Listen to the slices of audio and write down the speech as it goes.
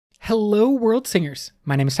Hello, World Singers.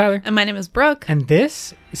 My name is Tyler. And my name is Brooke. And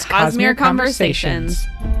this is Cosmere Conversations.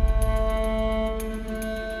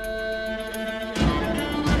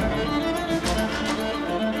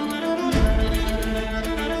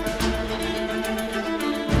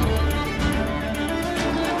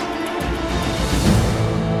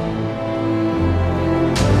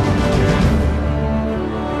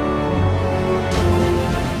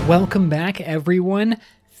 Welcome back, everyone.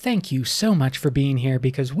 Thank you so much for being here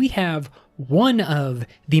because we have one of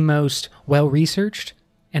the most well-researched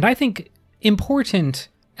and I think important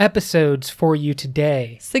episodes for you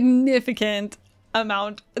today. Significant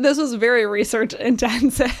amount. This was very research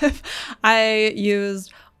intensive. I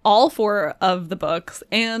used all 4 of the books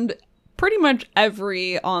and pretty much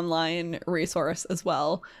every online resource as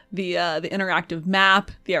well. The interactive map,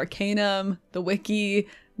 the Arcanum, the wiki,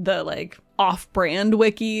 the off-brand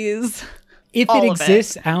wikis. If it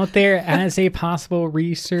exists out there as a possible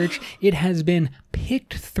research, it has been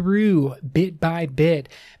picked through bit by bit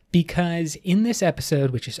because in this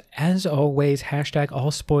episode, which is as always, hashtag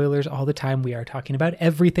all spoilers all the time, we are talking about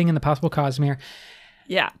everything in the possible Cosmere.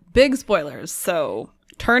 Yeah, big spoilers. So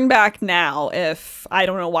turn back now if, I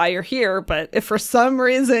don't know why you're here, but if for some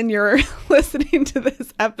reason you're listening to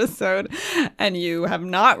this episode and you have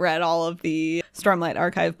not read all of the Stormlight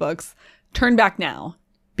Archive books, turn back now.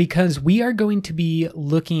 Because we are going to be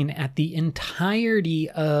looking at the entirety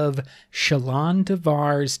of Shallan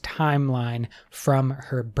Davar's timeline from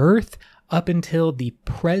her birth up until the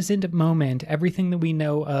present moment, everything that we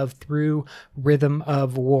know of through Rhythm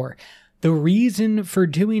of War. The reason for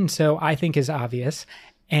doing so, I think, is obvious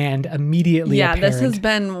and immediately apparent. This has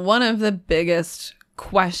been one of the biggest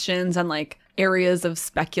questions and areas of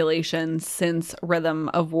speculation since Rhythm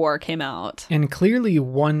of War came out. And clearly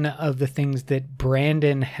one of the things that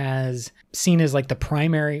Brandon has seen as the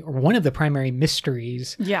primary, or one of the primary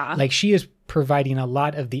mysteries. Yeah. She is providing a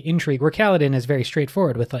lot of the intrigue, where Kaladin is very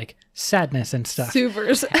straightforward with sadness and stuff.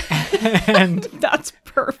 Supers. And that's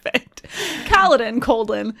perfect.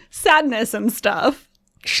 Kaladin, sadness and stuff.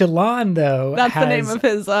 Shallan, though, that's the name of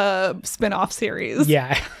his spin-off series.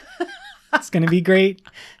 Yeah. It's going to be great,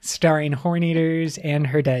 starring Horn-Eaters and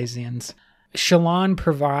Herdazians. Shallan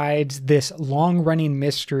provides this long-running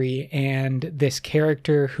mystery, and this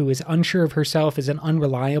character who is unsure of herself, is an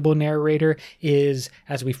unreliable narrator, is,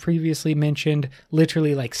 as we've previously mentioned,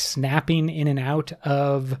 literally snapping in and out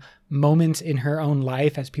of moments in her own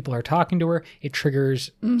life as people are talking to her. It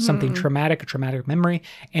triggers something traumatic, a traumatic memory,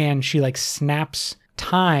 and she snaps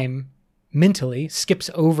time mentally, skips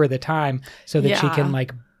over the time so that she can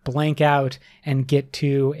blank out and get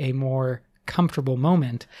to a more comfortable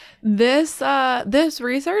moment. This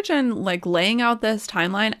research and laying out this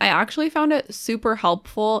timeline, I actually found it super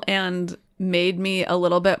helpful and made me a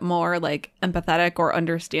little bit more empathetic or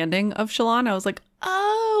understanding of Shallan. I was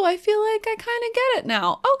oh, I feel like I kind of get it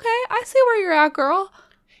now. Okay, I see where you're at, girl.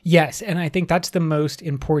 Yes, and I think that's the most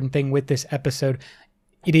important thing with this episode.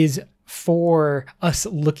 It is for us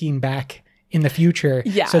looking back in the future,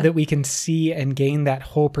 so that we can see and gain that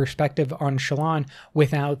whole perspective on Shallan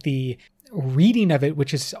without the reading of it,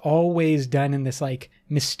 which is always done in this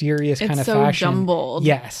mysterious kind of fashion. It's so jumbled.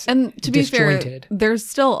 Yes. And to be fair, disjointed. There's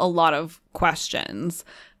still a lot of questions.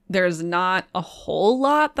 There's not a whole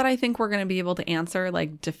lot that I think we're going to be able to answer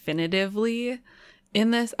definitively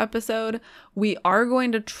in this episode. We are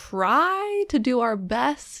going to try to do our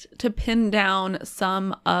best to pin down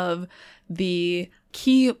some of the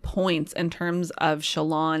key points in terms of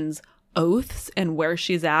Shallan's oaths and where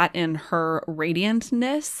she's at in her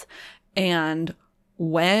radiantness, and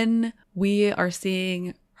when we are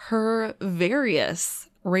seeing her various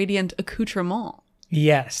radiant accoutrements.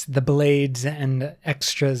 Yes, the blades and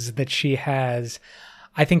extras that she has.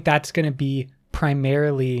 I think that's going to be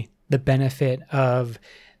primarily the benefit of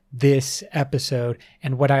this episode.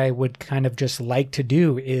 And what I would kind of just like to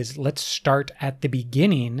do is let's start at the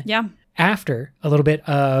beginning. Yeah. After a little bit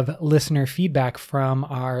of listener feedback from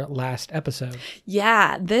our last episode.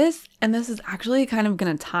 Yeah, this is actually kind of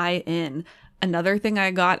going to tie in. Another thing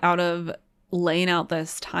I got out of laying out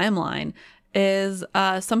this timeline is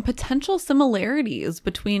some potential similarities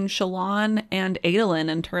between Shallan and Adolin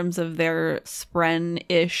in terms of their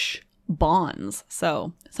spren-ish bonds.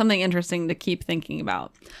 So something interesting to keep thinking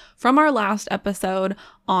about. From our last episode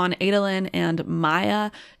on Adolin and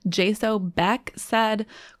Maya, Jaso Beck said,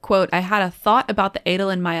 quote, I had a thought about the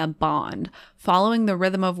Adolin-Maya bond. Following the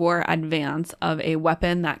Rhythm of War advance of a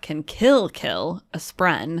weapon that can kill a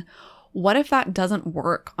spren, what if that doesn't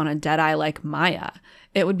work on a Deadeye like Maya?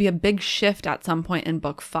 It would be a big shift at some point in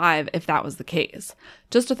book 5 if that was the case.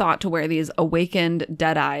 Just a thought to where these awakened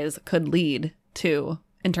Deadeyes could lead to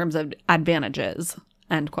in terms of advantages,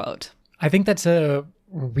 end quote. I think that's a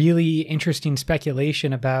really interesting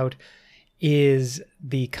speculation about, is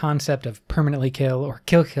the concept of permanently kill or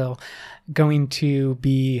kill going to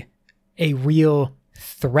be a real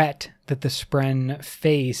threat that the spren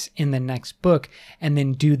face in the next book? And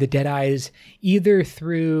then do the Deadeyes, either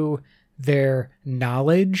through their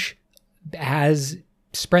knowledge as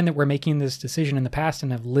spren that were making this decision in the past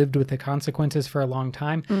and have lived with the consequences for a long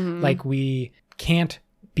time, like we can't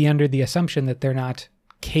be under the assumption that they're not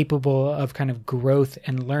capable of kind of growth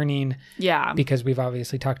and learning, because we've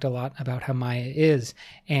obviously talked a lot about how Maya is,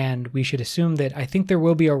 and we should assume that I think there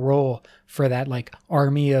will be a role for that like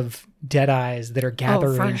army of Deadeyes that are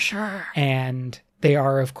gathering. Oh, for sure. And they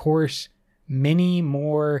are, of course, many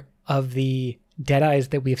more of the Deadeyes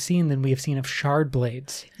that we have seen than we have seen of shard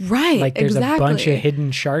blades. Right, like there's a bunch of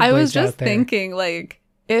hidden shard blades out there. I was just thinking, like,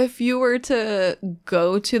 if you were to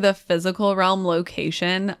go to the physical realm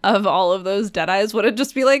location of all of those Deadeyes, would it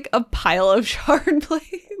just be like a pile of shard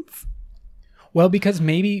blades? Well, because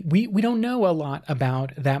maybe we don't know a lot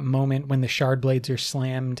about that moment when the shard blades are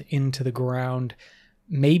slammed into the ground.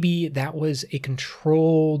 Maybe that was a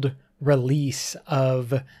controlled release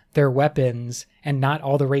of their weapons, and not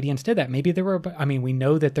all the Radiants did that. Maybe there were, I mean, we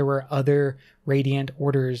know that there were other Radiant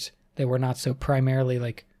orders that were not so primarily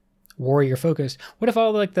like warrior focused. What if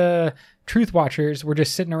all like the Truth Watchers were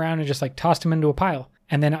just sitting around and just like tossed them into a pile,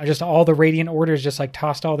 and then just all the Radiant orders just like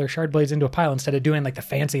tossed all their shard blades into a pile instead of doing like the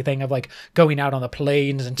fancy thing of like going out on the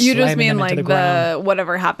plains and you slamming just mean them like into the ground.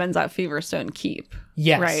 whatever happens at Feverstone Keep?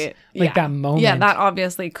 Yes, right. Like that moment. Yeah, that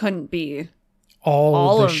obviously couldn't be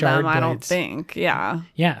all of shard them. blades. I don't think.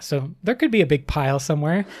 Yeah. So there could be a big pile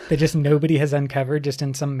somewhere that just nobody has uncovered, just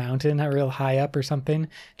in some mountain, real high up or something.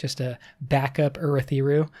 Just a backup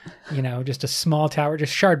Urithiru, just a small tower,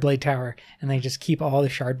 just shard blade tower, and they just keep all the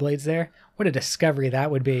shard blades there. What a discovery that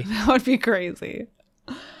would be. That would be crazy.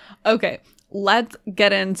 Okay, let's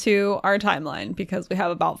get into our timeline because we have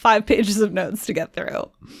about 5 pages of notes to get through.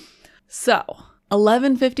 So,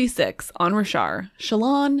 1156 on Rashar,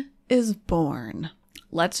 Shallan is born.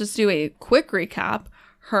 Let's just do a quick recap.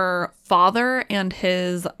 Her father and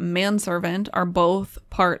his manservant are both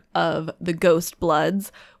part of the Ghost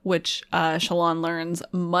Bloods, which Shallan learns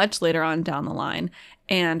much later on down the line.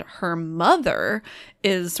 And her mother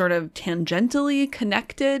is sort of tangentially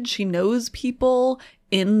connected. She knows people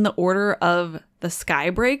in the Order of the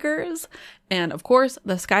Skybreakers. And of course,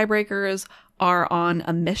 the Skybreakers are on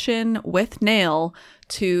a mission with Nail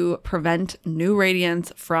to prevent new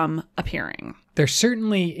Radiants from appearing. There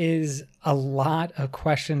certainly is a lot of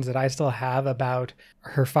questions that I still have about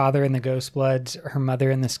her father in the Ghost Bloods, her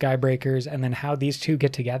mother in the Skybreakers, and then how these two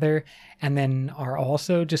get together, and then are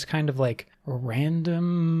also just kind of like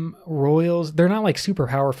random royals. They're not like super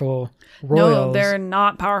powerful royals. No, they're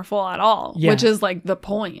not powerful at all, which is like the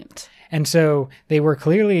point. And so they were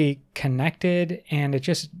clearly connected, and it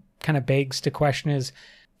just kind of begs to question is,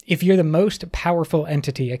 if you're the most powerful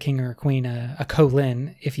entity, a king or a queen, a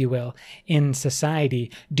Kholin, if you will, in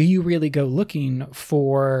society, do you really go looking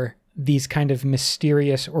for these kind of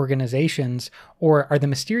mysterious organizations, or are the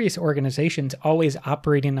mysterious organizations always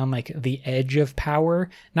operating on like the edge of power,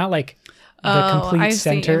 not like the complete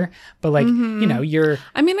center, but like, you're...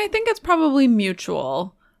 I mean, I think it's probably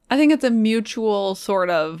mutual. I think it's a mutual sort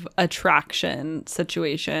of attraction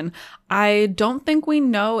situation. I don't think we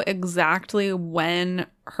know exactly when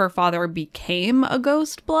her father became a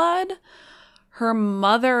Ghost Blood. Her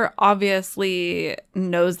mother obviously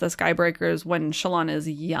knows the Skybreakers when Shallan is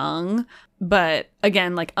young, but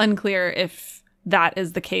again, like unclear if that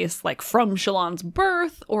is the case like from Shallan's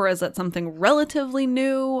birth, or is it something relatively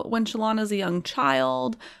new when Shallan is a young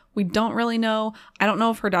child? We don't really know. I don't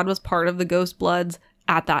know if her dad was part of the Ghost Bloods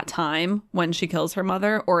at that time when she kills her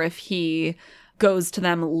mother, or if he goes to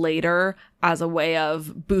them later as a way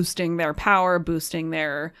of boosting their power, boosting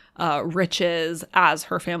their riches as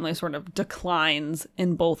her family sort of declines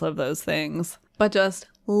in both of those things. But just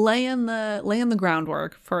laying the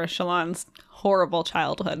groundwork for Shallan's horrible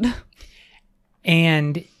childhood.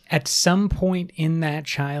 And at some point in that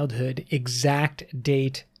childhood, exact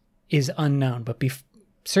date is unknown, but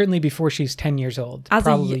certainly before she's 10 years old. As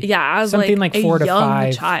something like 4 to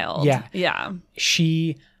 5 child. Yeah.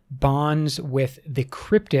 She bonds with the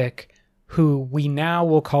cryptic, who we now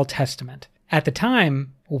will call Testament. At the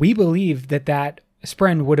time, we believed that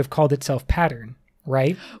spren would have called itself Pattern,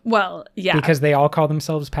 right? Well, yeah. Because they all call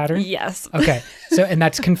themselves Pattern? Yes. Okay. So, and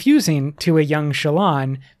that's confusing to a young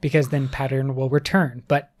Shallan, because then Pattern will return.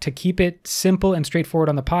 But to keep it simple and straightforward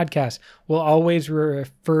on the podcast, we'll always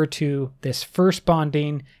refer to this first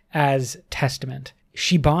bonding as Testament.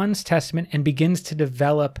 she bonds Testament and begins to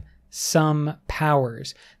develop some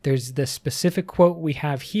powers. There's the specific quote we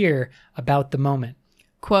have here about the moment.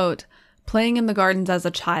 Quote, playing in the gardens as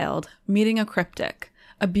a child, meeting a cryptic,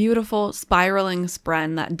 a beautiful spiraling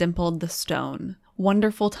spren that dimpled the stone.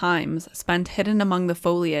 Wonderful times spent hidden among the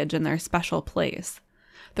foliage in their special place.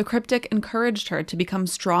 The cryptic encouraged her to become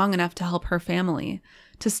strong enough to help her family,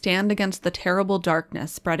 to stand against the terrible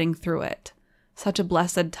darkness spreading through it. Such a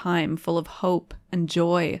blessed time full of hope and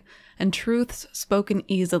joy, and truths spoken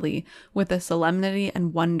easily with the solemnity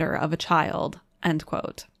and wonder of a child. End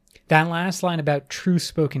quote. That last line about truth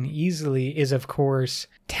spoken easily is, of course,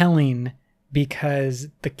 telling, because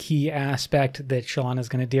the key aspect that Shallan is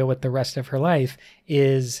going to deal with the rest of her life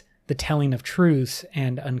is the telling of truths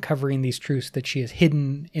and uncovering these truths that she has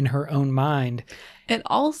hidden in her own mind. It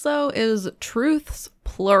also is truths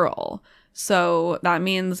plural. So that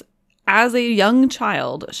means as a young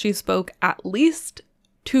child, she spoke at least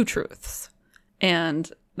 2 truths. And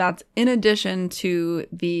that's in addition to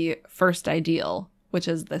the first ideal, which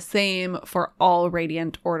is the same for all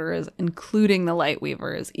radiant orders, including the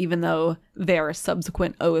Lightweavers, even though their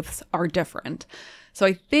subsequent oaths are different. So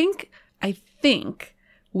I think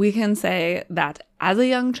we can say that as a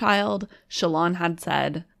young child, Shallan had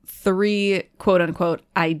said 3 quote-unquote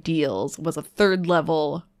ideals was a 3rd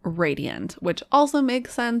level radiant, which also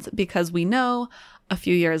makes sense because we know a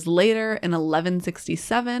few years later in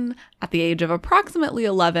 1167, at the age of approximately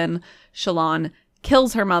 11, Shallan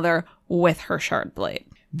kills her mother with her shard blade.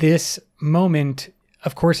 This moment,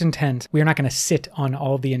 of course, intense. We are not going to sit on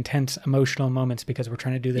all the intense emotional moments because we're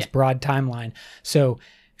trying to do this broad timeline. So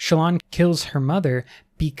Shallan kills her mother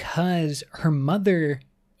because her mother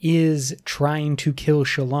is trying to kill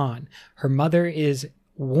Shallan. Her mother is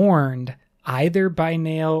warned either by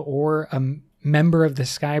Nail or a member of the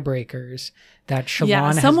Skybreakers that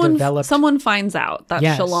Shallan has developed. Someone finds out that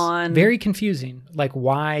Shallan. Very confusing. Like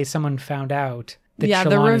why someone found out that Shallan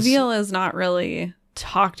the reveal is not really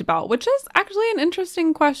talked about, which is actually an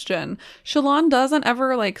interesting question. Shallan doesn't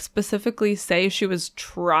ever specifically say she was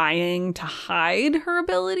trying to hide her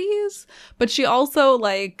abilities, but she also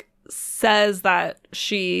says that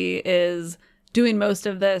she is doing most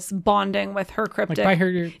of this bonding with her cryptic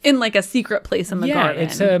in a secret place in the garden.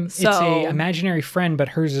 It's a imaginary friend, but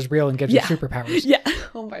hers is real and gives her superpowers. Yeah.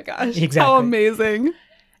 Oh my gosh. Exactly. How amazing.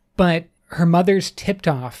 But her mother's tipped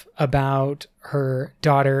off about her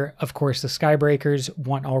daughter. Of course, the Skybreakers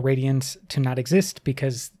want all Radiants to not exist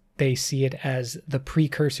because they see it as the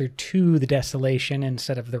precursor to the Desolation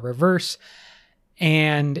instead of the reverse.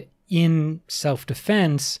 And in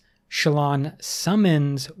self-defense, Shallan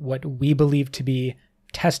summons what we believe to be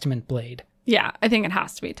Testament Blade. Yeah, I think it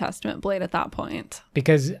has to be Testament Blade at that point.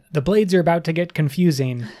 Because the blades are about to get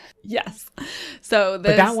confusing. Yes. But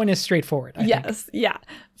that one is straightforward, I think. Yeah.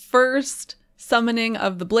 First summoning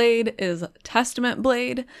of the blade is Testament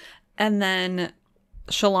Blade. And then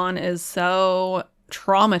Shallan is so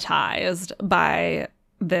traumatized by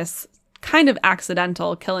this kind of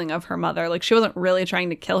accidental killing of her mother. She wasn't really trying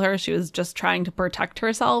to kill her. She was just trying to protect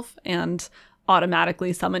herself and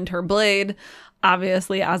automatically summoned her blade.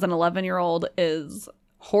 Obviously, as an 11-year-old is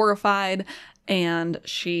horrified, and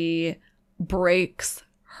she breaks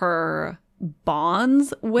her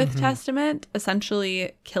bonds with Testament,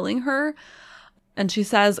 essentially killing her. And she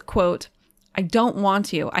says, quote, I don't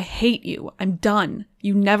want you. I hate you. I'm done.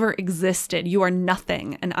 You never existed. You are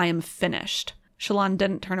nothing, and I am finished. Shallan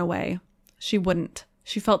didn't turn away. She wouldn't.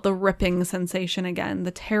 She felt the ripping sensation again,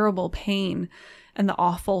 the terrible pain, and the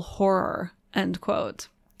awful horror, end quote.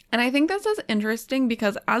 And I think this is interesting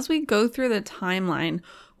because as we go through the timeline,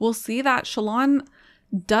 we'll see that Shallan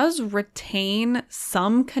does retain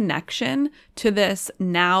some connection to this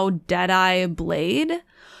now Deadeye blade,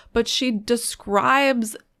 but she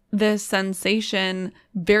describes this sensation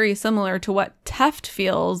very similar to what Teft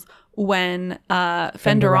feels when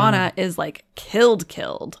Fenderana is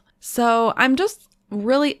killed. So I'm just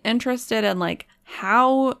really interested in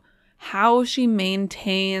how she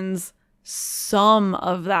maintains some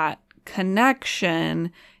of that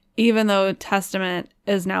connection, even though Testament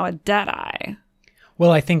is now a Deadeye.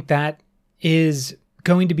 Well, I think that is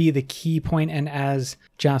going to be the key point. And as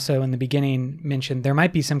Jasso in the beginning mentioned, there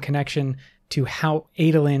might be some connection to how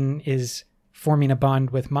Adolin is forming a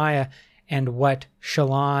bond with Maya and what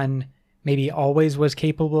Shallan maybe always was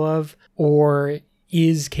capable of or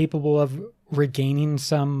is capable of regaining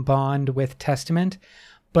some bond with Testament.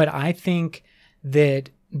 But I think that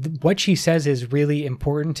what she says is really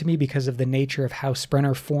important to me because of the nature of how spren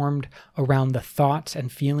are formed around the thoughts and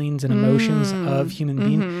feelings and emotions of human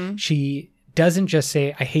beings. She doesn't just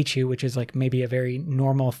say, I hate you, which is like maybe a very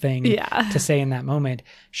normal thing to say in that moment.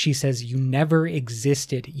 She says, you never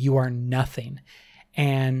existed. You are nothing.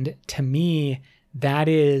 And to me, that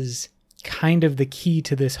is kind of the key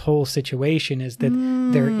to this whole situation, is that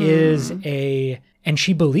there is and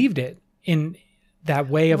she believed it in that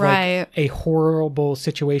way of like a horrible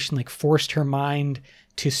situation, like forced her mind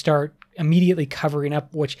to start immediately covering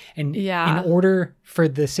up, in order for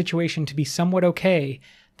the situation to be somewhat okay,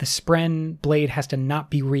 the spren blade has to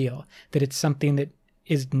not be real, that it's something that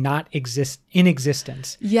is not in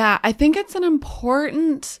existence. Yeah, I think it's an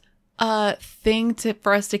important thing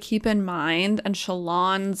for us to keep in mind, and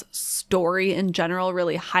Shallan's story in general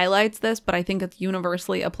really highlights this, but I think it's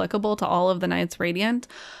universally applicable to all of the Knights Radiant.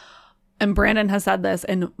 And Brandon has said this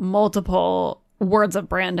in multiple words of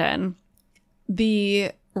Brandon.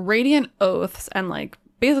 The Radiant Oaths and like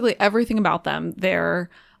basically everything about them, their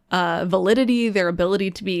validity, their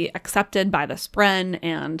ability to be accepted by the spren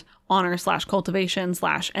and honor / cultivation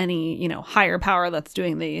 / any, higher power that's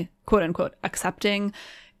doing the quote unquote accepting,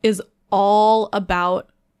 is all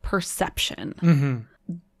about perception.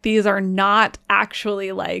 Mm-hmm. These are not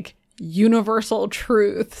actually like universal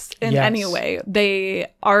truths in any way.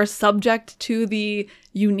 They are subject to the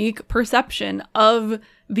unique perception of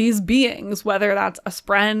these beings, whether that's a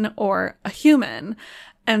spren or a human.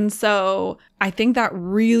 And so I think that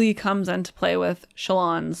really comes into play with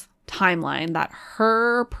Shallan's timeline, that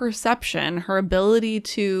her perception, her ability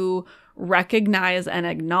to recognize and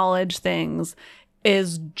acknowledge things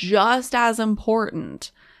is just as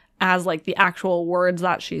important as like the actual words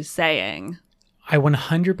that she's saying. I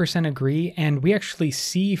 100% agree. And we actually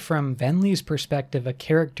see from Venli's perspective a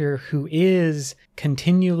character who is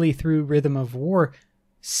continually through Rhythm of War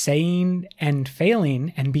saying and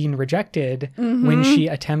failing and being rejected when she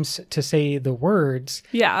attempts to say the words.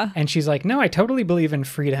 Yeah. And she's like, no, I totally believe in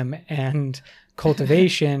freedom and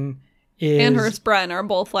cultivation. And her spren are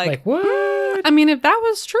both like what? I mean, if that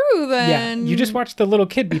was true, then... Yeah, you just watched the little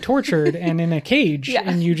kid be tortured and in a cage,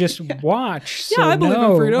 and you just watch. So I believe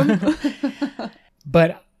in freedom.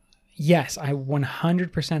 But yes, I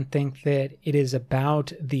 100% think that it is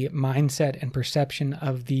about the mindset and perception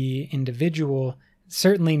of the individual,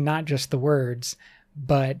 certainly not just the words,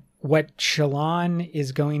 but what Shallan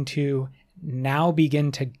is going to now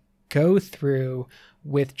begin to go through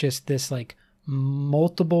with just this like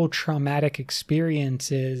multiple traumatic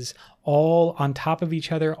experiences all on top of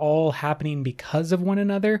each other, all happening because of one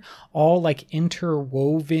another, all like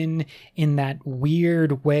interwoven in that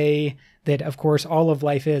weird way that of course all of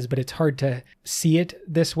life is, but it's hard to see it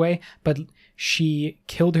this way. But she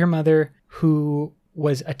killed her mother, who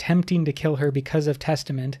was attempting to kill her because of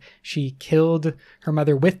Testament. She killed her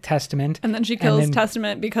mother with Testament. And then she kills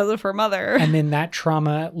Testament because of her mother. And then that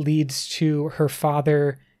trauma leads to her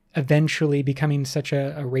father eventually becoming such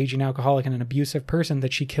a raging alcoholic and an abusive person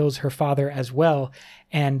that she kills her father as well.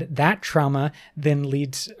 And that trauma then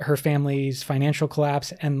leads her family's financial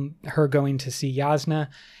collapse and her going to see Yasna.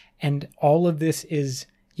 And all of this is,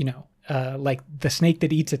 like the snake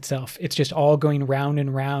that eats itself. It's just all going round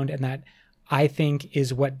and round. And that, I think,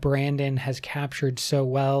 is what Brandon has captured so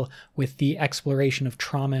well with the exploration of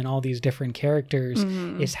trauma and all these different characters,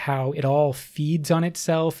 is how it all feeds on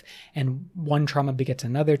itself and one trauma begets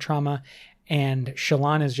another trauma. And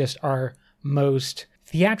Shallan is just our most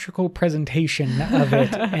theatrical presentation of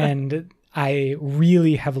it. And I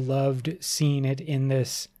really have loved seeing it in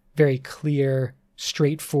this very clear,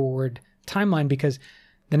 straightforward timeline, because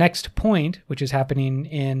the next point, which is happening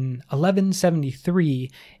in 1173,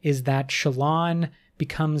 is that Shallan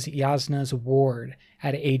becomes Yasna's ward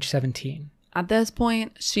at age 17. At this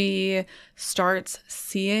point, she starts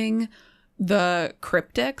seeing the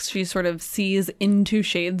cryptics. She sort of sees into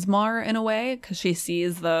Shadesmar in a way, because she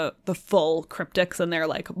sees the full cryptics in their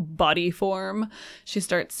like body form. She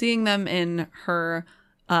starts seeing them in her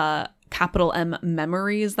capital M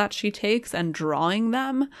memories that she takes and drawing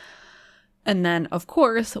them. And then, of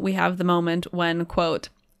course, we have the moment when, quote,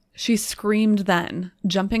 she screamed then,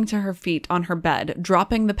 jumping to her feet on her bed,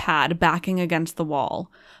 dropping the pad, backing against the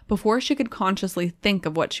wall. Before she could consciously think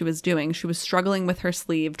of what she was doing, she was struggling with her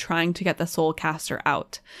sleeve, trying to get the soul caster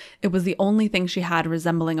out. It was the only thing she had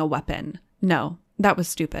resembling a weapon. No, that was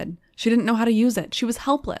stupid. She didn't know how to use it. She was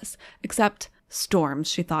helpless. Except storms,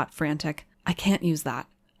 she thought, frantic. I can't use that.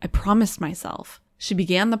 I promised myself. She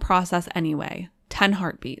began the process anyway. 10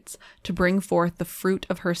 heartbeats, to bring forth the fruit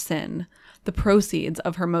of her sin, the proceeds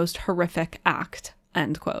of her most horrific act,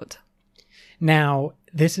 end quote. Now,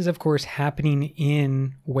 this is, of course, happening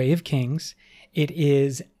in Way of Kings. It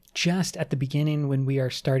is just at the beginning when we are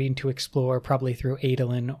starting to explore, probably through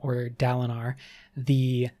Adolin or Dalinar,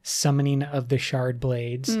 the summoning of the shard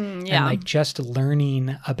blades and like just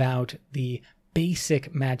learning about the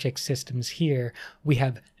basic magic systems here. We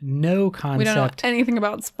have no concept. We don't know anything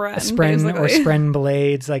about spren or spren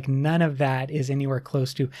blades. Like none of that is anywhere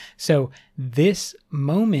close to. So this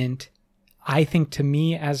moment, I think to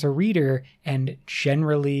me as a reader and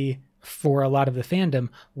generally for a lot of the fandom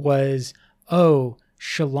was, oh,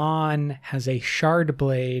 Shallan has a shard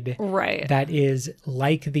blade that is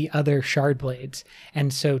like the other shard blades.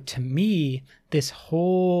 And so to me, this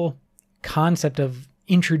whole concept of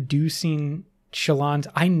introducing Shallan's,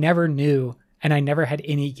 I never knew and I never had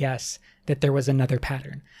any guess that there was another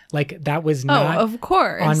pattern. Like that was not of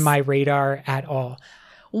course on my radar at all.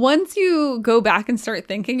 Once you go back and start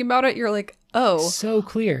thinking about it, you're like, oh, so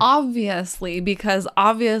clear. Obviously, because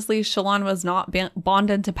obviously Shallan was not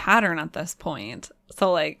bonded to pattern at this point. So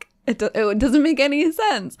like it doesn't make any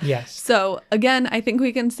sense. Yes. So again, I think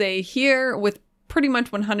we can say here with pretty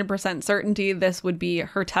much 100% certainty, this would be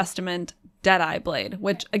her testament Deadeye blade,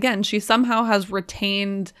 which again, she somehow has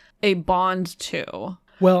retained a bond to.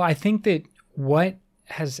 Well, I think that what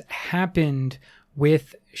has happened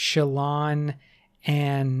with Shallan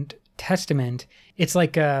and Testament, it's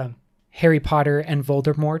like Harry Potter and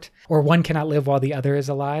Voldemort, or one cannot live while the other is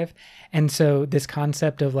alive. And so this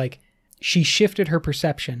concept of like, she shifted her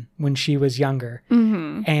perception when she was younger,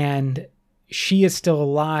 and she is still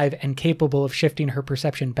alive and capable of shifting her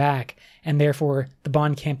perception back, and therefore the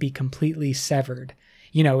bond can't be completely severed.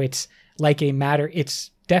 You know, it's like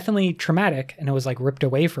it's definitely traumatic, and it was like ripped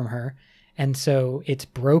away from her, and so it's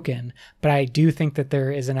broken. But I do think that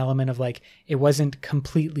there is an element of like, it wasn't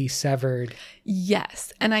completely severed.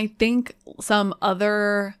 Yes, and I think some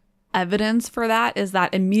other evidence for that is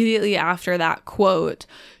that immediately after that quote,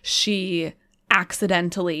 she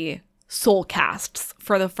accidentally soul casts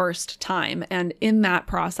for the first time. And in that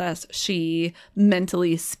process, she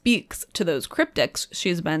mentally speaks to those cryptics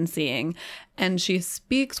she's been seeing. And she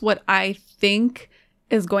speaks what I think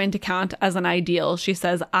is going to count as an ideal. She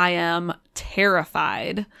says, I am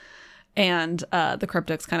terrified. And the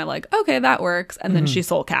cryptic's kind of like, okay, that works. And then she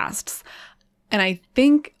soul casts. And I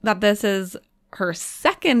think that this is her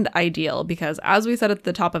second ideal, because as we said at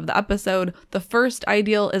the top of the episode, the first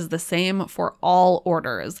ideal is the same for all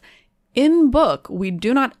orders. In book, we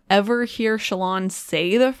do not ever hear Shallan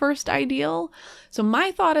say the first ideal. So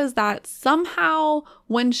my thought is that somehow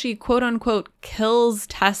when she quote unquote kills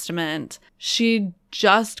Testament, she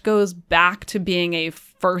just goes back to being a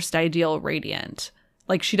first ideal radiant.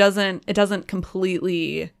 Like it doesn't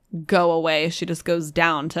completely go away. She just goes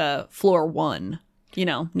down to floor 1,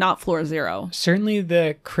 not floor 0. Certainly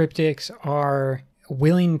the cryptics are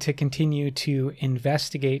willing to continue to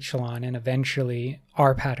investigate Shallan, and eventually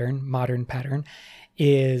our pattern, modern pattern,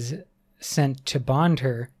 is sent to bond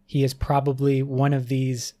her. He is probably one of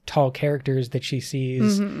these tall characters that she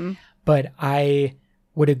sees. But I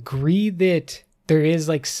would agree that there is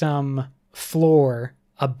like some floor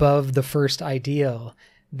above the first ideal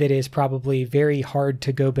that is probably very hard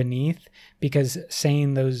to go beneath, because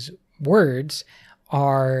saying those words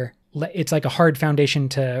it's like a hard foundation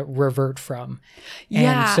to revert from.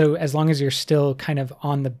 Yeah. And so as long as you're still kind of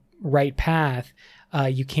on the right path,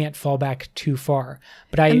 you can't fall back too far.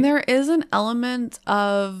 And there is an element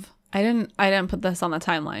of, I didn't put this on the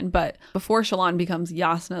timeline, but before Shallan becomes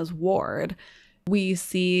Yasna's ward, we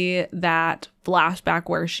see that flashback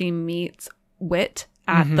where she meets Wit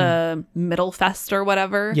at the Middle Fest or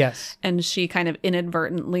whatever. Yes. And she kind of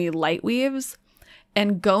inadvertently light weaves.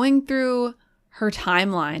 And going through her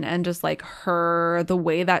timeline and just like the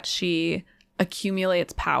way that she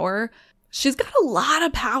accumulates power, she's got a lot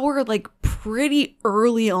of power like pretty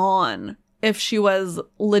early on. If she was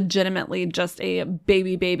legitimately just a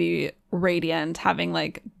baby radiant, having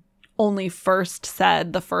like only first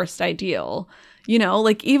said the first ideal,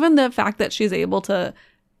 like even the fact that she's able to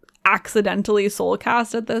accidentally soul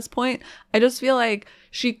cast at this point, I just feel like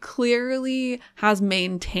she clearly has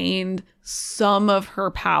maintained some of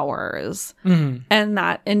her powers. And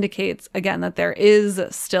that indicates again that there is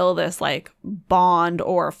still this like bond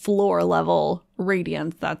or floor level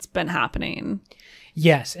radiance that's been happening.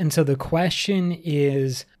 Yes. And so the question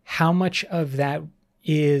is, how much of that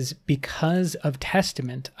is because of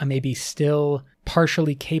Testament, a maybe still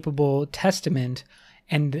partially capable Testament,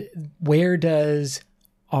 and where does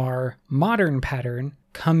our modern pattern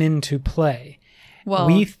come into play? Well,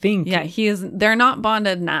 we think... Yeah, they're not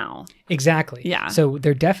bonded now. Exactly. Yeah. So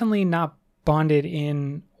they're definitely not bonded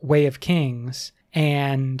in Way of Kings,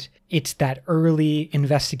 and it's that early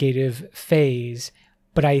investigative phase.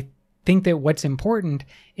 But I think that what's important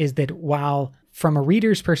is that while from a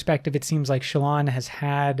reader's perspective, it seems like Shallan has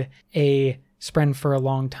had a spren for a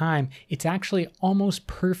long time, it's actually almost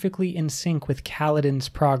perfectly in sync with Kaladin's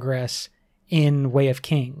progress in Way of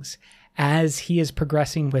Kings. As he is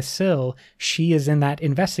progressing with Syl, she is in that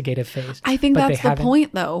investigative phase. I think that's the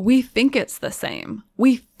point, though. We think it's the same.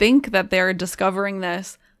 We think that they're discovering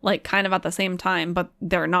this like kind of at the same time, but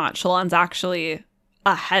they're not. Shallan's actually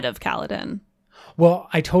ahead of Kaladin. Well,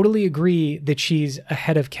 I totally agree that she's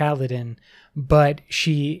ahead of Kaladin, but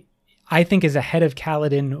she, I think, is ahead of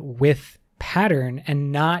Kaladin with pattern,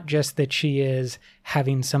 and not just that she is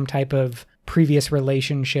having some type of previous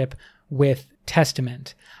relationship with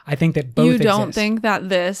Testament. I think that both exist. You don't think that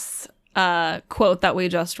this quote that we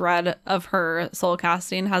just read of her soul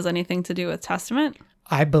casting has anything to do with Testament?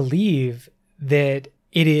 I believe that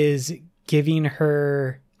it is giving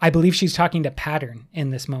her, I believe she's talking to pattern in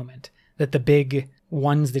this moment, that the big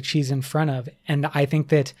ones that she's in front of, and I think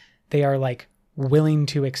that they are like willing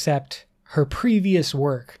to accept her previous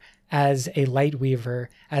work as a light weaver,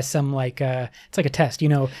 as some like it's like a test,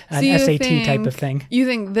 an SAT type of thing. You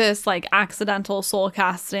think this like accidental soul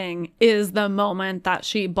casting is the moment that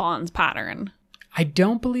she bonds pattern? I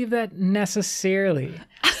don't believe that necessarily.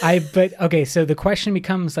 But okay, so the question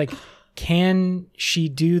becomes like, can she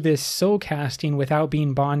do this soul casting without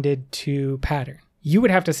being bonded to pattern? You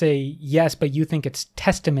would have to say yes, but you think it's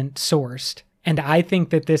Testament sourced. And I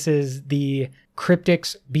think that this is the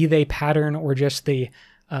cryptics, be they pattern or just the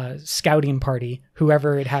scouting party,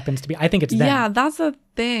 whoever it happens to be. I think it's them. Yeah, that's the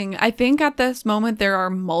thing. I think at this moment there are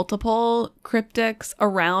multiple cryptics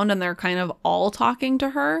around and they're kind of all talking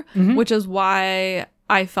to her, which is why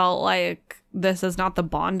I felt like this is not the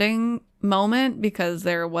bonding moment, because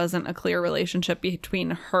there wasn't a clear relationship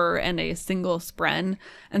between her and a single spren.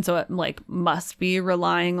 And so it like must be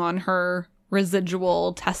relying on her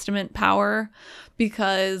residual Testament power,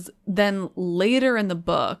 because then later in the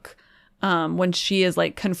book, when she is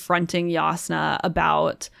like confronting Yasna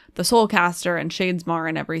about the Soulcaster and Shadesmar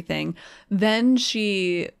and everything, then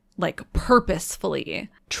she like purposefully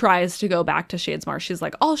tries to go back to Shadesmar. She's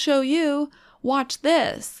like, I'll show you, watch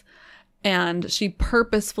this. And she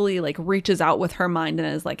purposefully like reaches out with her mind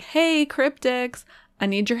and is like, hey, cryptics, I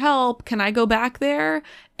need your help. Can I go back there?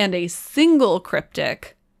 And a single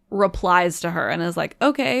cryptic replies to her and is like,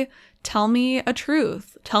 okay, tell me a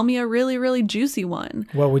truth. Tell me a really, really juicy one.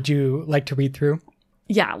 Well, would you like to read through?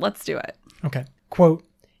 Yeah, let's do it. Okay. Quote,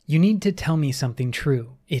 "You need to tell me something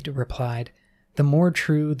true," it replied. "The more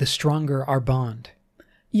true, the stronger our bond."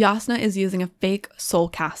 Yasna is using a fake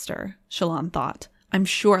soulcaster, Shallan thought. I'm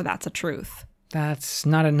sure that's a truth. "That's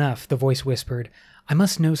not enough," the voice whispered. "I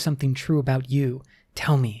must know something true about you.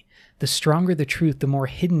 Tell me. The stronger the truth, the more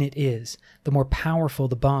hidden it is, the more powerful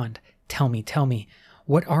the bond. Tell me.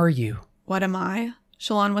 What are you?" What am I?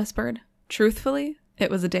 Shallan whispered. Truthfully, it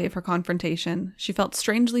was a day for confrontation. She felt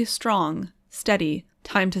strangely strong, steady,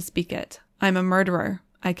 time to speak it. I'm a murderer.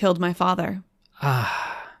 I killed my father.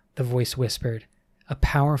 "Ah," the voice whispered. "A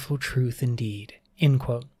powerful truth indeed." End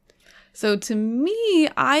quote. So to me,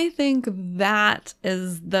 I think that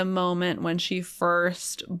is the moment when she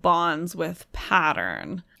first bonds with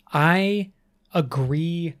Pattern. I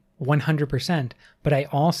agree 100%, but I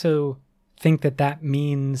also think that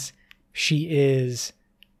means she is,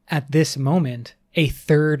 at this moment, a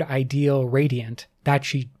third ideal radiant that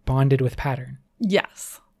she bonded with Pattern.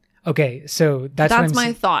 Yes. Okay, so that's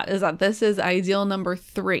my thought, is that this is ideal number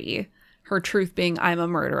 3, her truth being I'm a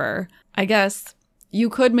murderer. I guess you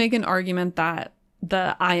could make an argument that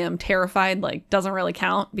the I am terrified like doesn't really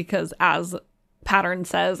count, because as Pattern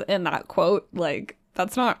says in that quote, like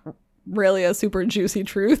that's not really a super juicy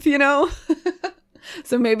truth, you know?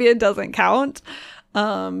 So maybe it doesn't count.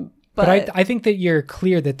 But I think that you're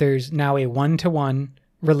clear that there's now a one-to-one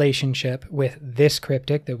relationship with this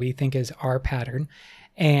cryptic that we think is our Pattern.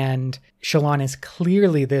 And Shallan is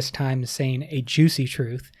clearly this time saying a juicy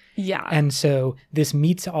truth. Yeah. And so this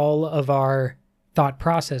meets all of our thought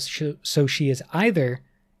process. So she is either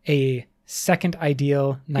a second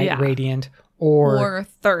ideal Night Radiant or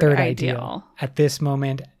third ideal at this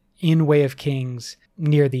moment in Way of Kings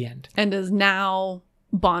near the end. And is now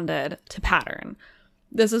bonded to Pattern.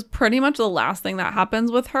 This is pretty much the last thing that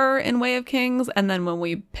happens with her in Way of Kings. And then when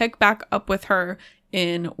we pick back up with her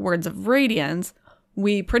in Words of Radiance,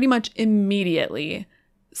 we pretty much immediately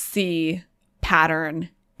see Pattern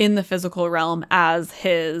in the physical realm as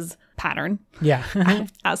his Pattern. Yeah.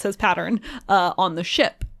 As his Pattern on the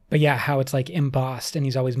ship. But yeah, how it's like embossed and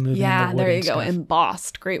he's always moving in the wood there you and go. stuff.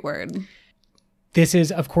 Embossed. Great word. This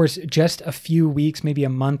is, of course, just a few weeks, maybe a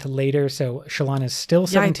month later. So Shallan is still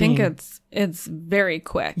 17. Yeah, I think it's very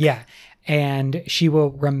quick. Yeah. And she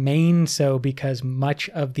will remain so because much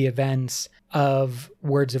of the events of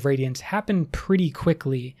Words of Radiance happen pretty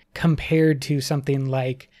quickly compared to something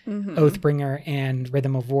like Oathbringer and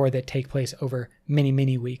Rhythm of War that take place over many,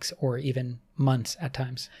 many weeks or even months at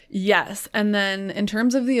times. Yes. And then in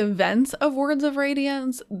terms of the events of Words of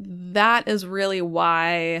Radiance, that is really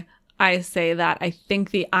why I say that I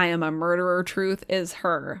think the I am a murderer truth is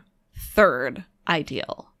her third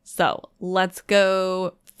ideal. So let's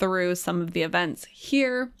go through some of the events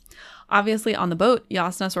here. Obviously, on the boat,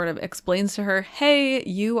 Jasnah sort of explains to her, hey,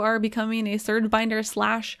 you are becoming a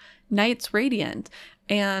Surgebinder / Knights Radiant.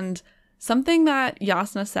 And something that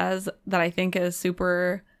Jasnah says that I think is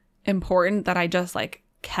super important that I just like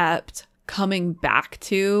kept coming back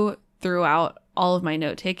to throughout all of my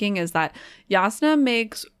note taking is that Jasnah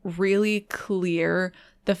makes really clear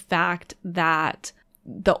the fact that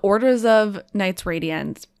the orders of Knights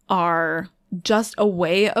Radiant are just a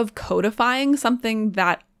way of codifying something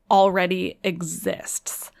that already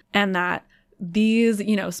exists, and that these,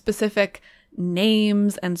 specific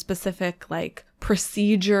names and specific like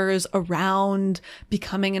procedures around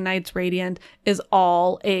becoming a Knights Radiant is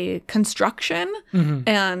all a construction,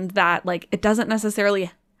 and that like it doesn't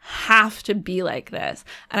necessarily have to be like this.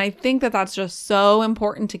 And I think that that's just so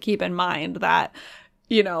important to keep in mind that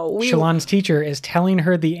Shallan's teacher is telling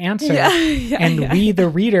her the answer, we, the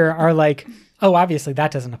reader, are like, oh, obviously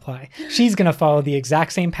that doesn't apply. She's going to follow the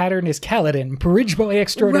exact same pattern as Kaladin, Bridge Boy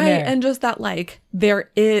Extraordinaire. Right, and just that, like, there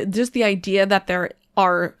is just the idea that there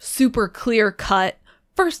are super clear-cut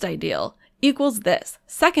first ideal equals this,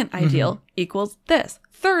 second ideal equals this,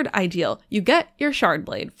 third ideal, you get your shard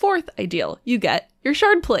blade, fourth ideal, you get your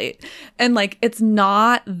shard plate. And, like, it's just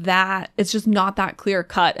not that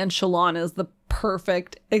clear-cut, and Shallan is the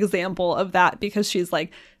perfect example of that because she's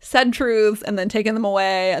like said truths and then taken them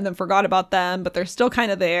away and then forgot about them, but they're still kind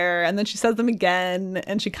of there, and then she says them again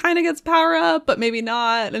and she kind of gets power up but maybe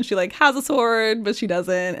not, and she like has a sword but she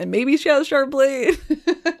doesn't, and maybe she has a sharp blade.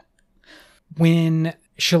 When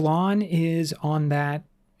Shallan is on that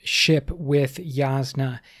ship with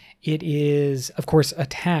Jasnah, it is of course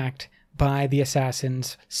attacked by the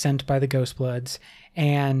assassins sent by the Ghostbloods,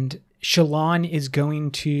 and Shallan is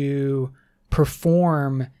going to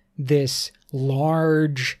perform this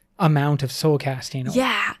large amount of soul casting.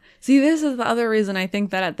 Yeah. See, this is the other reason I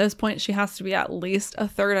think that at this point she has to be at least a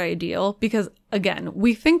third ideal, because again,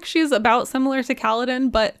 we think she's about similar to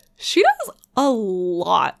Kaladin, but she does a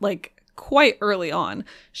lot, like quite early on.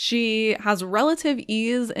 She has relative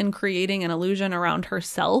ease in creating an illusion around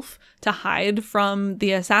herself to hide from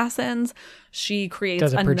the assassins. She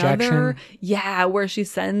creates another, where she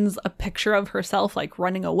sends a picture of herself like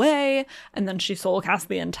running away, and then she soul casts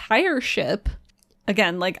the entire ship.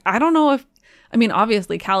 Again, like, I don't know if, I mean,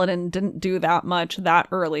 obviously Kaladin didn't do that much that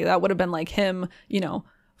early. That would have been like him,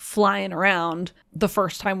 flying around the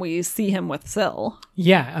first time we see him with Syl.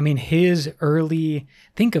 Yeah, I mean,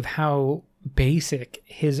 think of how basic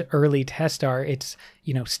his early tests are. It's,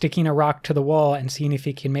 sticking a rock to the wall and seeing if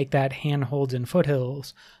he can make that handholds and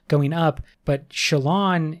foothills going up. But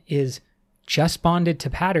Shallan is just bonded to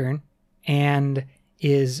pattern and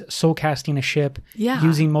is soul casting a ship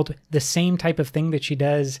using the same type of thing that she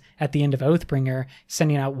does at the end of Oathbringer,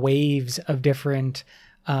 sending out waves of different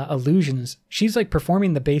illusions. She's like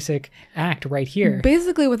performing the basic act right here.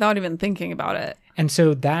 Basically without even thinking about it. And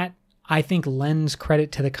so that, I think, lends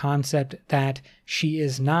credit to the concept that she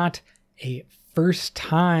is not a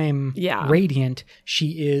first-time Radiant.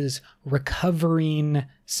 She is recovering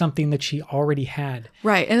something that she already had.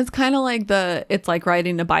 Right. And it's kind of like it's like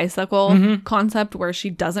riding a bicycle concept, where she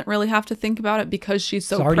doesn't really have to think about it because she's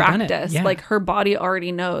so practiced. Yeah. Like, her body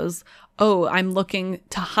already knows, oh, I'm looking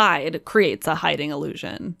to hide, creates a hiding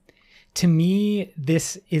illusion. To me,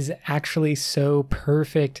 this is actually so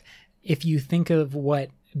perfect. If you think of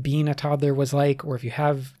what being a toddler was like, or if you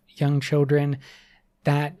have young children,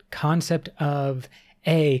 that concept of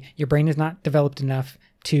your brain is not developed enough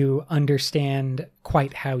to understand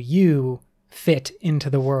quite how you fit into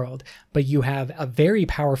the world, but you have a very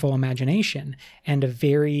powerful imagination and a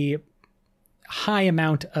very high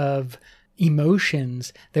amount of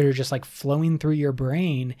emotions that are just like flowing through your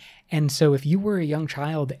brain. And so if you were a young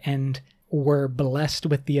child and were blessed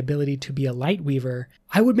with the ability to be a light weaver,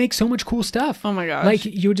 I would make so much cool stuff. Oh my gosh. Like,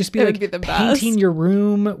 you would just be like painting your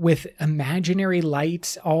room with imaginary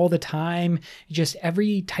lights all the time. Just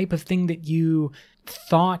every type of thing that you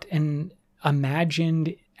thought and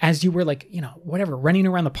imagined as you were like, whatever, running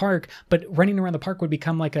around the park, but running around the park would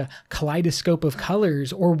become like a kaleidoscope of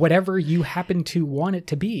colors or whatever you happen to want it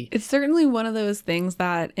to be. It's certainly one of those things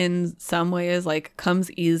that in some ways like comes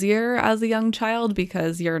easier as a young child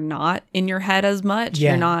because you're not in your head as much.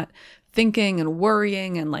 Yeah. You're not thinking and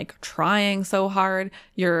worrying and like trying so hard.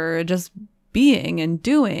 You're just being and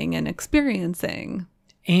doing and experiencing.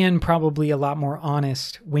 And probably a lot more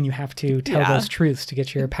honest when you have to tell those truths to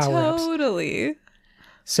get your power-ups. Totally.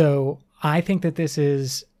 So I think that this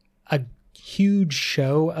is a huge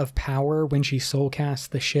show of power when she soulcasts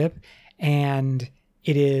the ship, and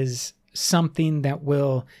it is something that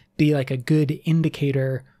will be like a good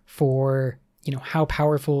indicator for, how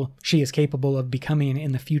powerful she is capable of becoming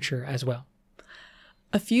in the future as well.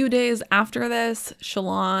 A few days after this,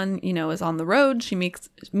 Shallan, is on the road. She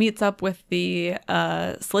meets up with the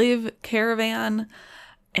slave caravan,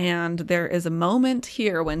 and there is a moment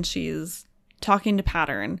here when she's talking to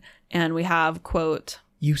Pattern, and we have, quote,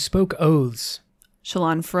 "You spoke oaths."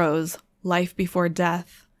 Shallan froze. Life before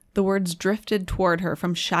death. The words drifted toward her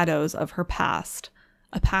from shadows of her past,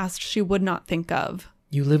 a past she would not think of.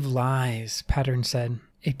 "You live lies," Pattern said.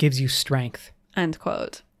 "It gives you strength." End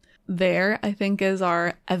quote. There, I think, is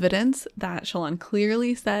our evidence that Shallan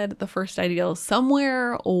clearly said the first ideal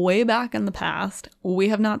somewhere way back in the past. We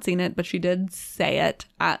have not seen it, but she did say it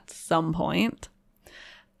at some point.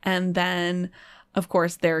 And then, of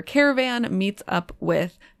course, their caravan meets up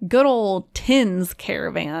with good old Tin's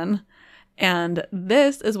caravan. And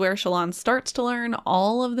this is where Shallan starts to learn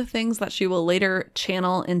all of the things that she will later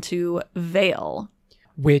channel into Vale.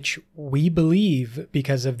 Which we believe,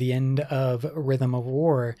 because of the end of Rhythm of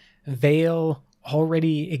War, Vale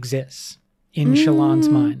already exists in Shallan's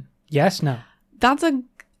mind. Yes, no?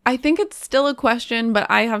 I think it's still a question, but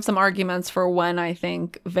I have some arguments for when I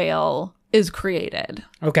think Vale is created.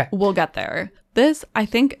 Okay. We'll get there. This, I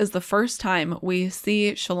think, is the first time we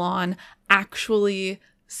see Shallan actually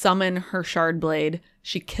summon her shard blade.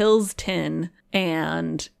 She kills Tin,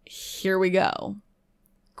 and here we go.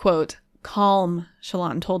 Quote, "Calm,"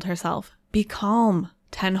 Shallan told herself. "Be calm."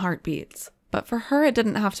 10 heartbeats. But for her, it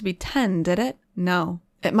didn't have to be 10, did it? No,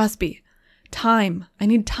 it must be. Time. I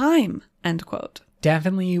need time. End quote.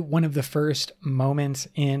 Definitely one of the first moments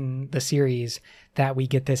in the series that we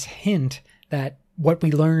get this hint that what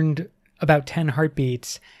we learned about 10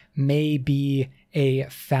 heartbeats may be a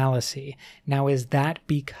fallacy. Now, is that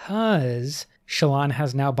because Shallan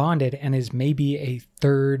has now bonded and is maybe a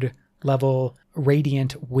third level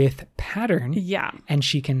radiant with Pattern? Yeah. And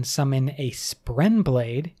she can summon a spren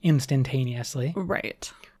blade instantaneously?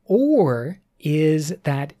 Right. Or is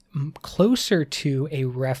that closer to a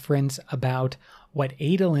reference about what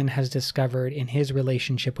Adolin has discovered in his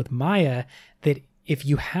relationship with Maya, that if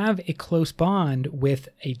you have a close bond with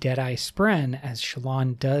a Deadeye spren, as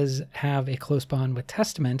Shallan does have a close bond with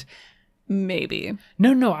Testament... Maybe.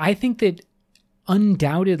 No, I think that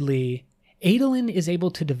undoubtedly Adolin is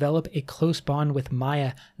able to develop a close bond with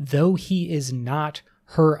Maya, though he is not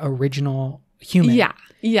her original human.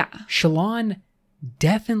 Yeah. Shallan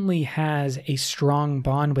definitely has a strong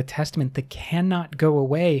bond with Testament that cannot go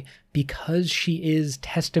away because she is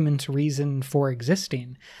Testament's reason for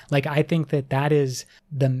existing. Like, I think that is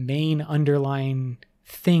the main underlying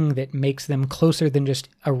thing that makes them closer than just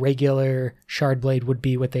a regular shard blade would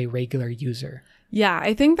be with a regular user. Yeah,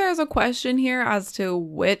 I think there's a question here as to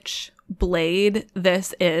which blade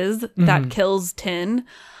this is that kills Tin.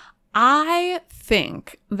 I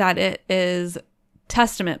think that it is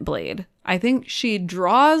Testament blade. I think she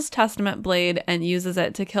draws Testament blade and uses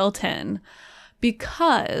it to kill Tin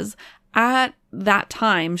because at that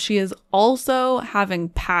time she is also having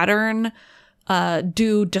Pattern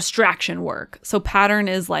do distraction work. So Pattern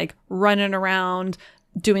is like running around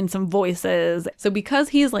doing some voices. So because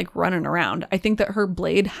he's like running around, I think that her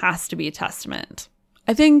blade has to be Testament.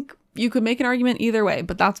 I think you could make an argument either way,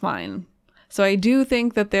 but that's mine. So I do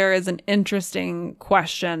think that there is an interesting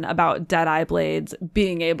question about Deadeye blades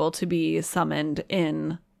being able to be summoned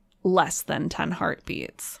in less than 10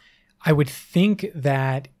 heartbeats. I would think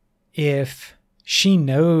that if she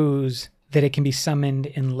knows that it can be summoned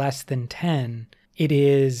in less than 10, it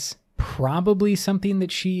is probably something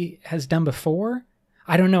that she has done before.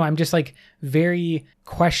 I don't know. I'm just like very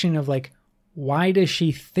question of like, why does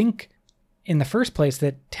she think in the first place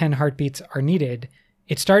that 10 heartbeats are needed?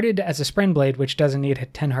 It started as a spren blade, which doesn't need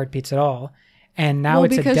 10 heartbeats at all. And now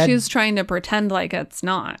it's because a she's trying to pretend like it's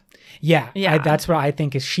not. Yeah. That's what I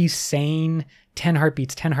think is she's saying 10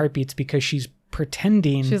 heartbeats because she's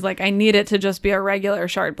pretending. She's like, I need it to just be a regular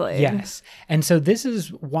shard blade. Yes. And so this is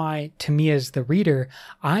why, to me as the reader,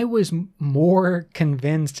 I was more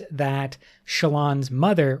convinced that Shallan's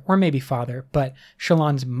mother, or maybe father, but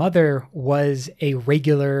Shallan's mother was a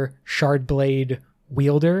regular shard blade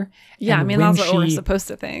wielder. Yeah, and I mean, that's what we're supposed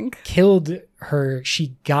to think. Killed her,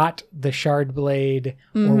 she got the shard blade,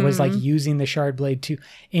 or was like using the shard blade to,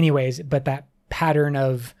 anyways, but that pattern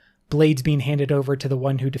of blades being handed over to the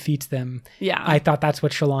one who defeats them. Yeah. I thought that's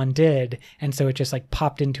what Shallan did. And so it just like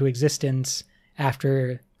popped into existence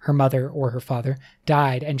after her mother or her father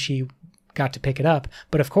died, and she got to pick it up.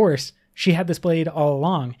 But of course, she had this blade all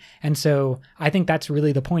along. And so I think that's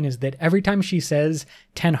really the point, is that every time she says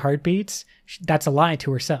 10 heartbeats, that's a lie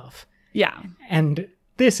to herself. Yeah. And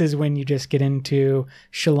this is when you just get into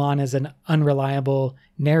Shallan as an unreliable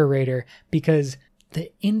narrator, because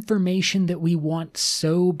the information that we want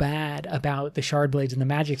so bad about the shard blades and the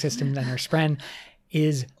magic systems and her spren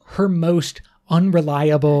is her most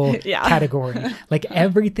unreliable category. Like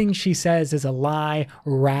everything she says is a lie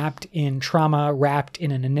wrapped in trauma, wrapped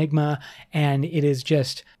in an enigma, and it is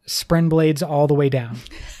just spren blades all the way down.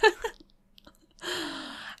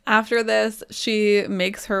 After this, she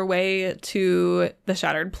makes her way to the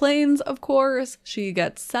Shattered Plains, of course. She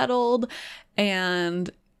gets settled, and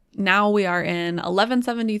now we are in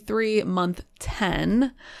 1173, month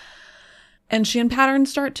 10. And she and Pattern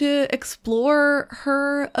start to explore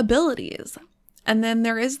her abilities. And then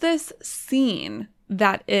there is this scene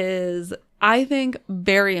that is, I think,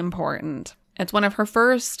 very important. It's one of her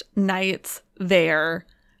first nights there.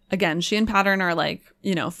 Again, she and Pattern are like,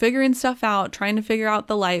 figuring stuff out, trying to figure out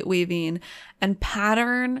the light weaving. And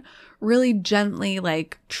Pattern really gently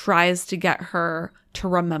like tries to get her to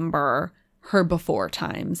remember her before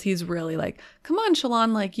times. He's really like, come on,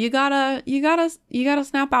 Shallan, like you gotta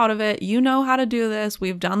snap out of it. You know how to do this.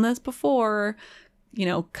 We've done this before.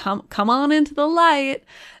 Come on into the light.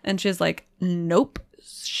 And she's like, nope,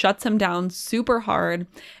 shuts him down super hard.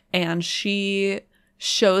 And she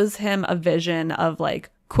shows him a vision of like,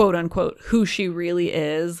 quote unquote, who she really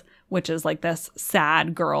is, which is like this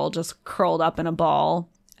sad girl just curled up in a ball.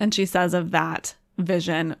 And she says of that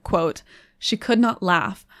vision, quote, she could not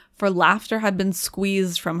laugh, for laughter had been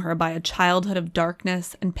squeezed from her by a childhood of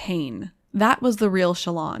darkness and pain. That was the real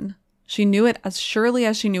Shallan. She knew it as surely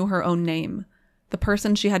as she knew her own name. The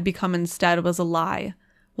person she had become instead was a lie,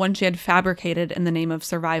 one she had fabricated in the name of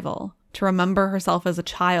survival. To remember herself as a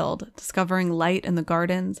child, discovering light in the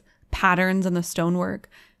gardens, patterns in the stonework,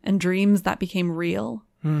 and dreams that became real.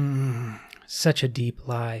 Such a deep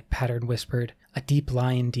lie, Pattern whispered. A deep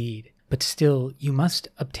lie indeed. But still, you must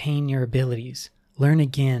obtain your abilities. Learn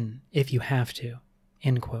again if you have to.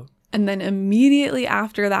 End quote. And then immediately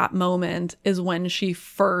after that moment is when she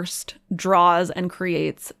first draws and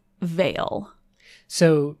creates Veil.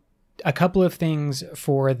 So a couple of things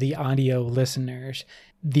for the audio listeners.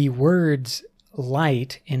 The words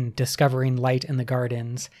light in Discovering Light in the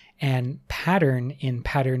Gardens and pattern in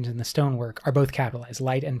Patterns in the Stonework are both capitalized,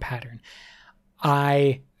 light and pattern.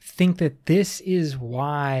 I think that this is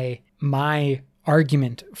why my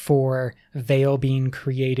argument for Veil being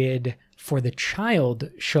created for the child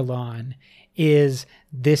Shallan is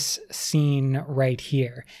this scene right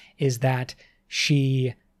here, is that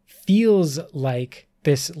she feels like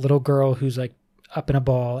this little girl who's like up in a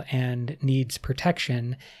ball and needs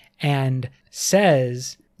protection, and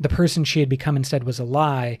says the person she had become instead was a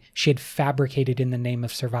lie she had fabricated in the name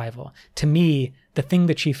of survival. To me, the thing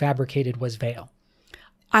that she fabricated was Veil.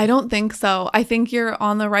 I don't think so. I think you're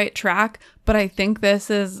on the right track, but I think it's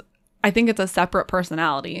a separate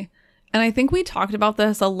personality. And I think we talked about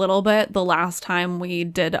this a little bit the last time we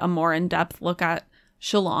did a more in-depth look at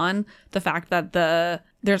Shallan. The fact that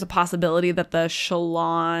there's a possibility that the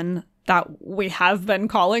Shallan that we have been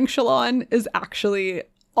calling Shallan is actually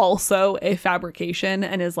also a fabrication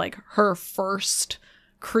and is like her first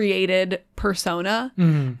created persona,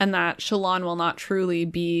 and that Shallan will not truly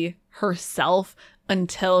be herself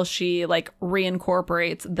until she like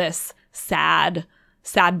reincorporates this sad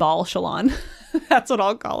ball Shallan. That's what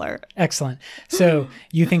I'll call her. Excellent. So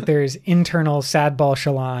you think there's internal sad ball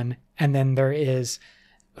Shallan, and then there is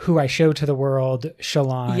who I show to the world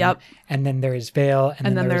Shallan. Yep. And then there's Veil,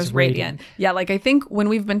 and then there's Radiant. Yeah, like I think when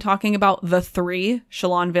we've been talking about the three,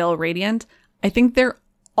 Shallan, Veil, Radiant, I think they're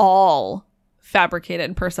all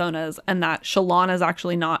fabricated personas, and that Shallan is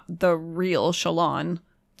actually not the real Shallan.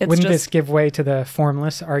 Wouldn't this give way to the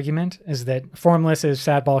formless argument? Is that formless is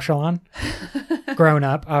sad ball Shallan? Grown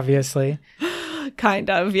up, obviously. Kind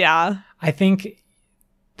of, yeah. I think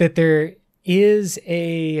that there is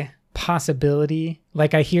a possibility.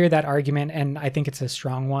 Like, I hear that argument, and I think it's a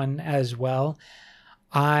strong one as well.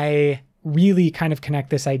 I really kind of connect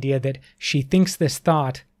this idea that she thinks this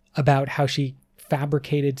thought about how she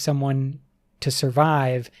fabricated someone to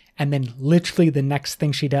survive, and then literally the next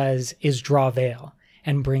thing she does is draw Vale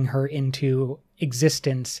and bring her into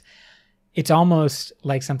existence. It's almost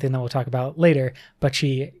like something that we'll talk about later, but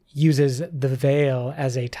she uses the veil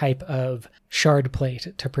as a type of shard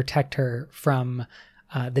plate to protect her from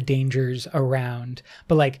the dangers around.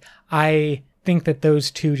 But like, I think that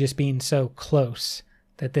those two just being so close,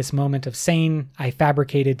 that this moment of saying I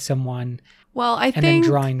fabricated someone, well, I and think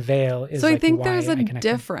then drawing Vale is so. like, I think why there's a I connect them.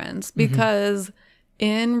 difference because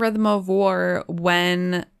in Rhythm of War,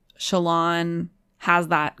 when Shallan has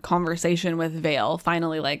that conversation with Vale,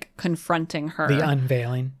 finally like confronting her, The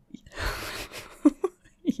unveiling.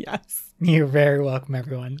 yes, You're very welcome,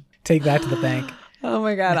 everyone. Take that to the bank. Oh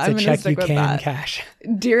my god, That's I'm a gonna check stick you with can that. cash.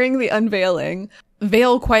 During the unveiling,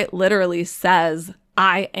 Vale quite literally says,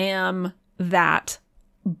 "I am that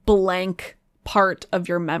blank part of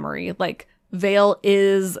your memory." Like, Vale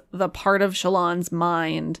is the part of Shallan's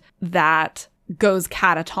mind that goes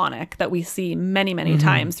catatonic, that we see many, many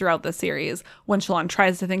times throughout the series. When Shallan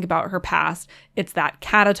tries to think about her past, it's that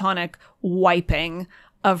catatonic wiping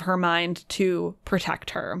of her mind to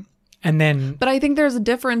protect her. And then, But I think there's a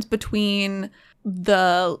difference between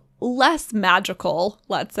the less magical,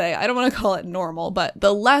 let's say, I don't want to call it normal, but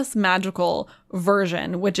the less magical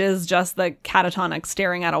version, which is just the catatonic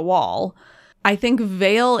staring at a wall. I think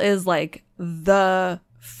Vale is like the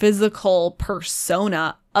physical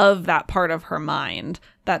persona of that part of her mind,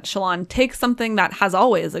 that Shallan takes something that has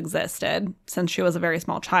always existed since she was a very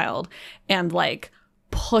small child and like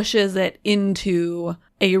pushes it into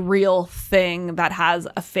a real thing that has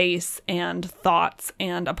a face and thoughts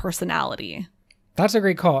and a personality. that's a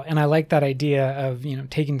great call. And I like that idea of, you know,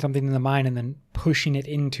 taking something in the mind and then pushing it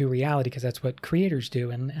into reality, because that's what creators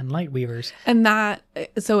do and light weavers. And that,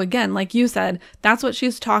 so again, like you said, that's what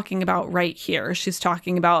she's talking about right here. She's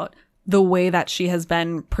talking about the way that she has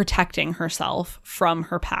been protecting herself from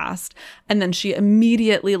her past. And then she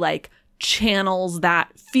immediately like channels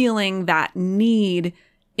that feeling, that need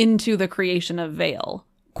into the creation of Vale,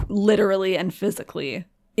 literally and physically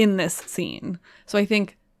in this scene. So I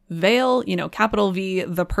think Vale, you know, capital V,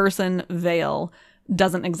 the person Vale,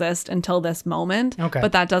 doesn't exist until this moment. Okay.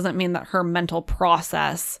 But that doesn't mean that her mental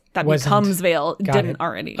process that Wasn't- becomes Vale got didn't it.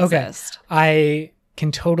 already Okay. exist. I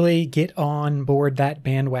can totally get on board that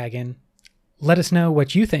bandwagon. Let us know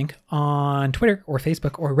what you think on Twitter or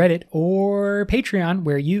Facebook or Reddit or Patreon,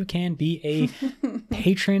 where you can be a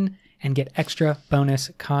patron and get extra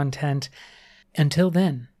bonus content. Until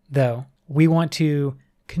then, though, we want to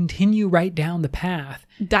continue right down the path.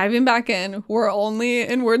 Diving back in, we're only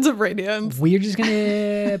in Words of Radiance. We're just going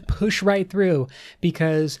to push right through,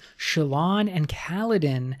 because Shallan and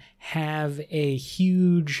Kaladin have a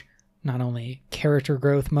huge, not only character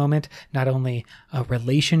growth moment, not only a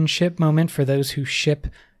relationship moment for those who ship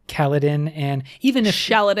Kaladin, and even if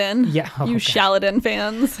Shallan. Yeah, oh, you gosh. Shallan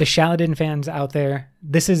fans. the Shallan fans out there,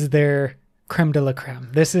 this is their creme de la creme.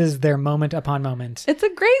 This is their moment upon moment. It's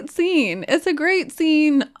a great scene. It's a great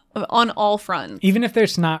scene on all fronts. Even if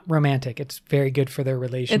there's not romantic, it's very good for their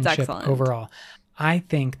relationship excellent. overall. I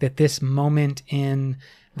think that this moment in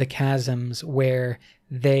the chasms where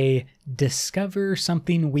they discover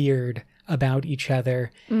something weird about each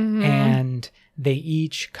other, and they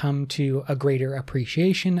each come to a greater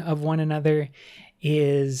appreciation of one another,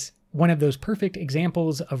 is one of those perfect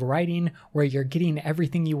examples of writing where you're getting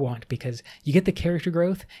everything you want, because you get the character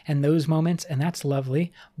growth and those moments, and that's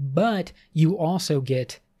lovely, but you also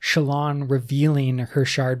get Shallan revealing her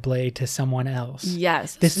shard blade to someone else.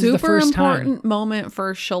 Yes. This is the super first important time. moment for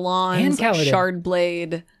And Shallan's Kaladin. shard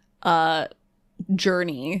blade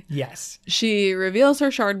journey. Yes. She reveals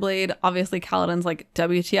her shard blade. Obviously, Kaladin's like,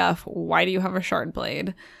 WTF, why do you have a shard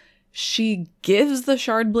blade? She gives the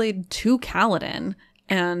shard blade to Kaladin,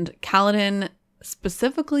 and Kaladin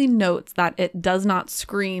specifically notes that it does not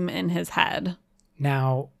scream in his head.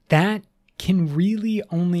 Now, that can really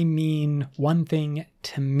only mean one thing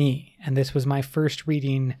to me, and this was my first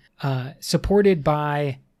reading, supported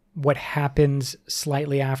by what happens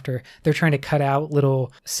slightly after. They're trying to cut out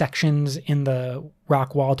little sections in the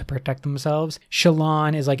rock wall to protect themselves.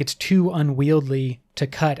 Shallan is like, it's too unwieldy to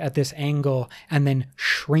cut at this angle, and then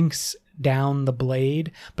shrinks down the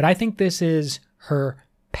blade. But I think this is her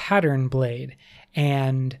pattern blade,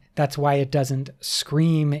 and that's why it doesn't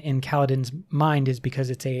scream in Kaladin's mind, is because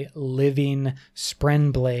it's a living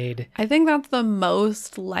spren blade. I think that's the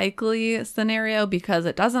most likely scenario, because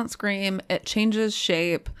it doesn't scream, it changes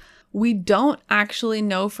shape. We don't actually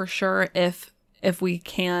know for sure if we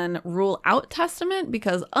can rule out Testament,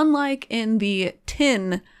 because unlike in the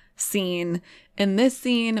tin scene, in this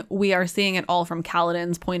scene, we are seeing it all from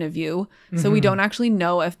Kaladin's point of view. So we don't actually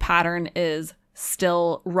know if Pattern is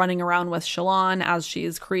still running around with Shallan as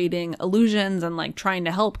she's creating illusions and like trying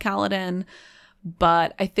to help Kaladin.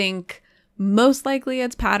 But I think most likely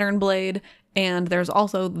it's Pattern Blade. And there's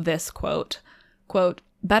also this quote,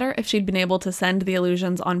 better if she'd been able to send the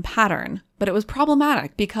illusions on Pattern, but it was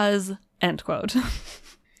problematic because, end quote.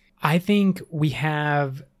 I think we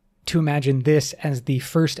have to imagine this as the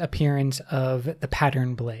first appearance of the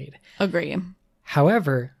Pattern Blade. Agree.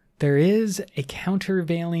 However, there is a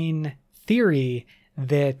countervailing theory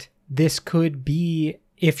that this could be,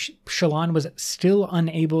 if Shallan was still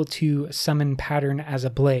unable to summon Pattern as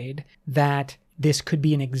a blade, that this could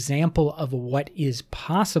be an example of what is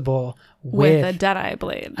possible with a Deadeye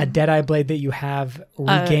blade. A Deadeye blade that you have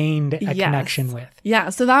regained a connection with. Yeah,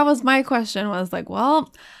 so that was my question, was like,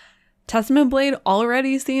 well, Testament Blade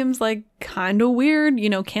already seems like kind of weird, you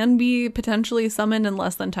know, can be potentially summoned in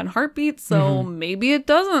less than 10 heartbeats, so maybe it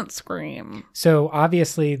doesn't scream. So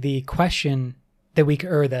obviously the question that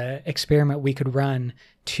or the experiment we could run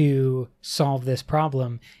to solve this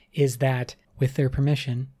problem is that, with their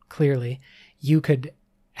permission, clearly, you could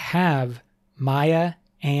have Maya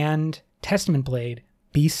and Testament Blade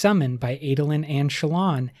be summoned by Adolin and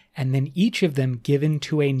Shallan, and then each of them given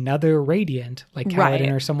to another Radiant, like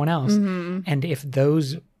Kaladin or someone else. And if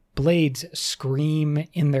those blades scream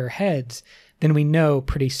in their heads, then we know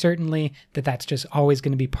pretty certainly that that's just always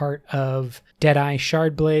going to be part of Deadeye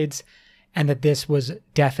Shard Blades, and that this was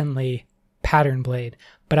definitely Pattern Blade.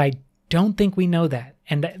 But I don't think we know that.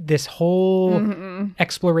 And this whole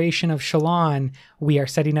exploration of Shallan, we are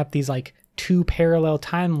setting up these like two parallel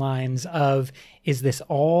timelines of, is this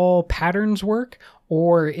all Pattern's work,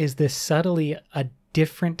 or is this subtly a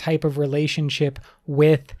different type of relationship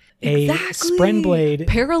with a spren blade?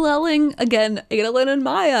 Paralleling, again, Adolin and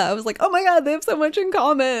Maya. I was like, oh my god, they have so much in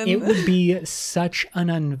common. It would be such an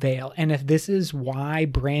unveil. And if this is why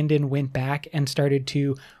Brandon went back and started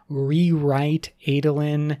to rewrite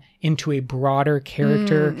Adolin into a broader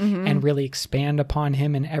character and really expand upon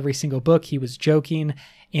him in every single book, he was joking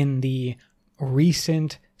in the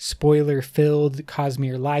recent spoiler-filled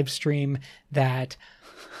Cosmere live stream that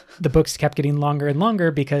the books kept getting longer and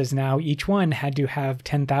longer because now each one had to have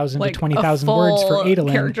 10,000 to 20,000 words for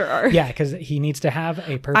Adolin. Character arc. Yeah, because he needs to have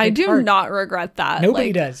a perfect I do arc. not regret that.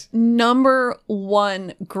 Nobody does. Number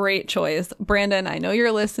one, great choice. Brandon, I know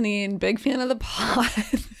you're listening. Big fan of the pod.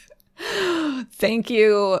 Thank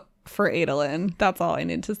you for Adolin. That's all I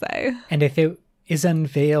need to say. And if it is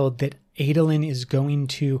unveiled that Adolin is going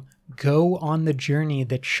to go on the journey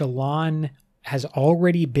that Shallan has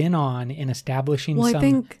already been on in establishing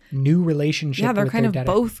new relationship. Yeah, they're with kind of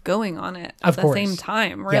Deadeye. both going on it at the same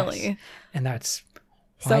time, really. Yes. And that's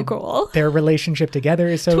so cool. Their relationship together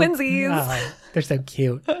is so twinsies. Oh, they're so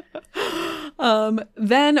cute.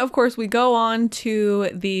 Then, of course, we go on to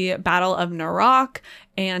the Battle of Narok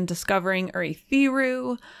and discovering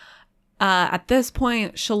Urithiru. At this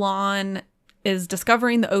point, Shallan is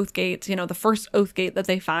discovering the Oath Gate, you know, the first Oath Gate that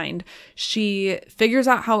they find. She figures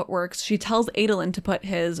out how it works. She tells Adolin to put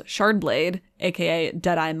his Shard Blade, aka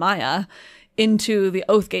Deadeye Maya, into the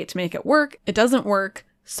Oath Gate to make it work. It doesn't work,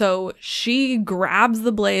 so she grabs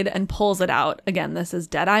the blade and pulls it out. Again, this is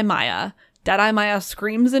Deadeye Maya. Deadeye Maya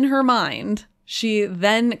screams in her mind. She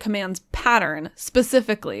then commands Pattern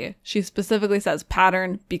specifically. She specifically says,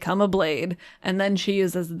 Pattern, become a blade. And then she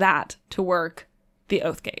uses that to work the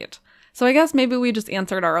Oath Gate. So I guess maybe we just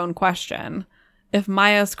answered our own question. If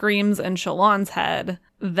Maya screams in Shallan's head,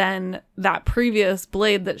 then that previous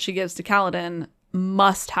blade that she gives to Kaladin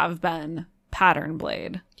must have been Pattern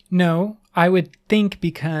Blade. No, I would think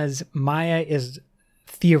because Maya is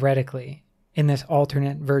theoretically, in this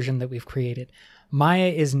alternate version that we've created, Maya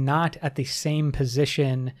is not at the same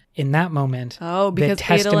position in that moment. Oh, because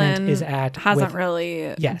Testament Adolin is at hasn't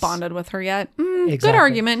really bonded with her yet. Exactly. Good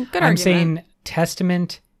argument. I'm saying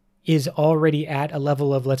Testament is already at a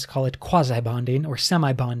level of, let's call it quasi-bonding or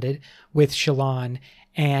semi-bonded with Shallan,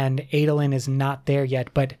 and Adolin is not there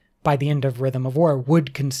yet, but by the end of Rhythm of War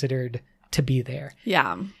would considered to be there.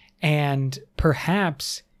 Yeah. And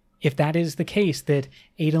perhaps if that is the case, that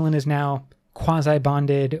Adolin is now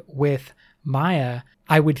quasi-bonded with Maya,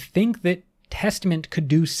 I would think that Testament could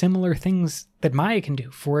do similar things that Maya can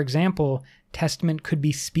do. For example, Testament could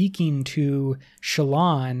be speaking to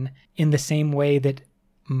Shallan in the same way that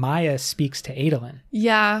Maya speaks to Adolin.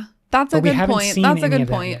 Yeah, That's a But we good haven't point. seen That's a any good of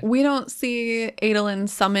that point. yet. We don't see Adolin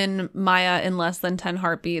summon Maya in less than 10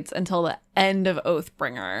 heartbeats until the end of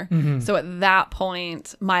Oathbringer. Mm-hmm. So at that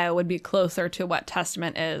point, Maya would be closer to what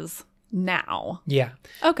Testament is now. Yeah.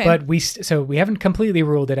 Okay. But we haven't completely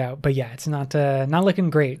ruled it out. But yeah, it's not looking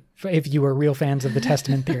great if you were real fans of the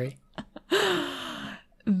Testament theory.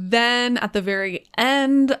 Then at the very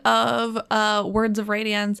end of Words of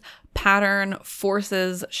Radiance, Pattern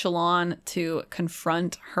forces Shallan to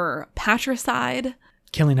confront her patricide.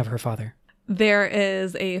 Killing of her father. There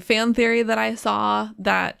is a fan theory that I saw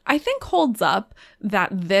that I think holds up, that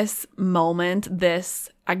this moment, this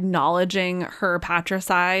acknowledging her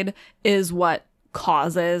patricide, is what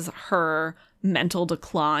causes her mental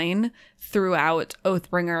decline throughout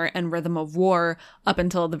Oathbringer and Rhythm of War up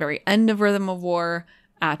until the very end of Rhythm of War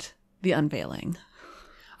at the unveiling.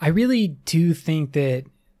 I really do think that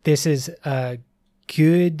this is a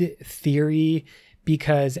good theory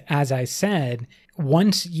because, as I said,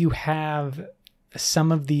 once you have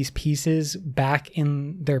some of these pieces back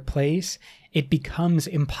in their place, it becomes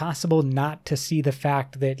impossible not to see the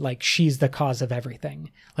fact that, like, she's the cause of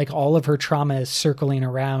everything. Like, all of her trauma is circling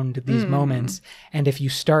around these moments. And if you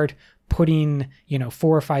start putting,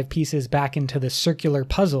 4 or 5 pieces back into the circular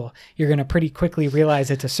puzzle, you're going to pretty quickly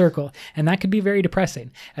realize it's a circle. And that could be very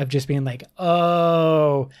depressing, of just being like,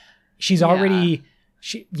 oh, she's already,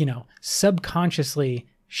 subconsciously,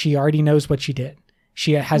 she already knows what she did.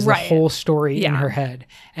 She has the whole story in her head.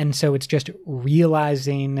 And so it's just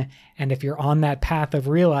realizing. And if you're on that path of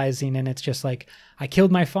realizing, and it's just like, I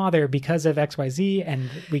killed my father because of XYZ, and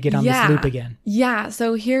we get on this loop again. Yeah.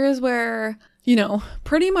 So here's where,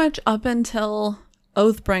 pretty much up until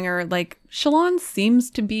Oathbringer, like, Shallan seems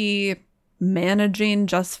to be managing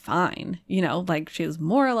just fine. Like, she's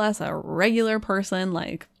more or less a regular person,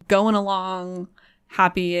 like, going along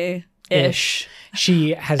happy-ish.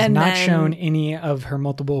 She has not shown any of her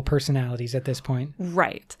multiple personalities at this point.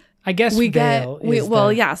 Right. I guess we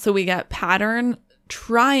so we get Pattern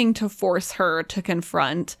trying to force her to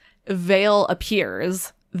confront. Veil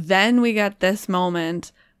appears. Then we get this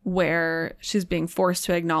moment where she's being forced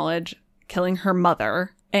to acknowledge killing her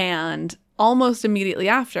mother. And almost immediately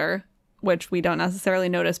after, which we don't necessarily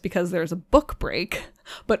notice because there's a book break,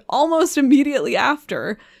 but almost immediately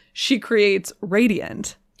after, she creates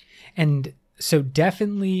Radiant. And so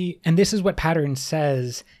definitely, and this is what Pattern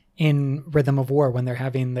says in Rhythm of War when they're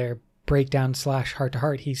having their breakdown /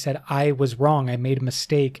 heart-to-heart. He said, I was wrong. I made a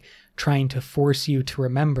mistake trying to force you to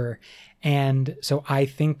remember. And so I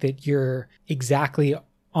think that you're exactly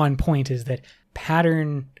on point, is that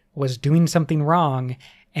Pattern was doing something wrong.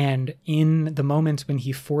 And in the moments when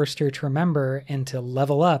he forced her to remember and to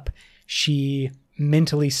level up, she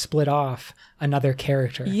mentally split off another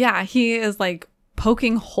character. Yeah, he is like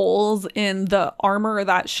poking holes in the armor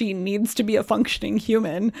that she needs to be a functioning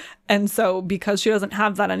human. And so because she doesn't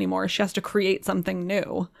have that anymore, she has to create something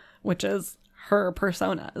new, which is her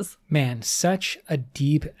personas. Man, such a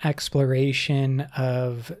deep exploration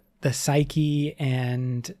of the psyche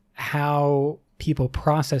and how people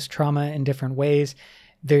process trauma in different ways.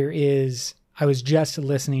 I was just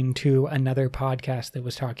listening to another podcast that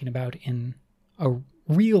was talking about, in a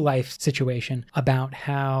real life situation, about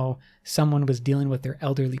how someone was dealing with their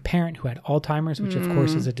elderly parent who had Alzheimer's, which of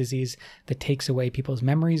course is a disease that takes away people's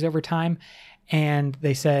memories over time. And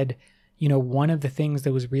they said, one of the things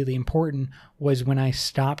that was really important was when I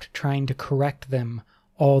stopped trying to correct them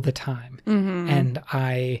all the time. And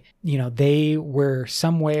they were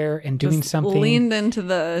somewhere and doing just something. Leaned into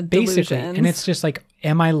the basically. delusions. And it's just like,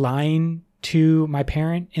 am I lying to my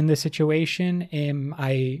parent in this situation? Am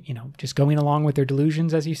I, just going along with their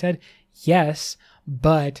delusions, as you said? Yes.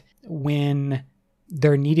 But when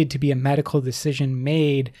there needed to be a medical decision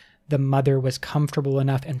made, the mother was comfortable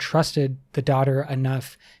enough and trusted the daughter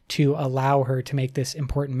enough to allow her to make this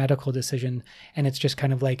important medical decision. And it's just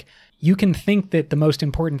kind of like, you can think that the most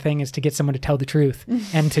important thing is to get someone to tell the truth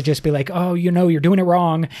and to just be like, oh, you're doing it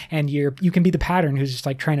wrong. And you can be the Pattern who's just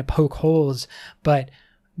like trying to poke holes, but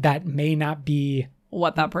that may not be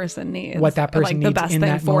what that person needs. What that person needs the best in thing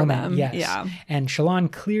that for moment. them. Yes. Yeah. And Shallan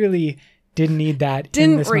clearly didn't need that.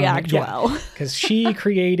 Didn't react well. Because she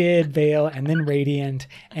created Veil and then Radiant,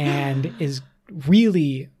 and is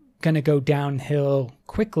really going to go downhill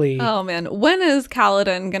quickly. Oh man, when is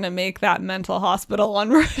Kaladin going to make that mental hospital on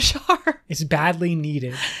Rashar? It's badly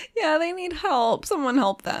needed. Yeah, they need help. Someone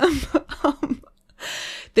help them.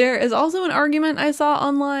 There is also an argument I saw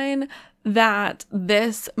online that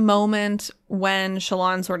this moment when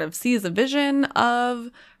Shallan sort of sees a vision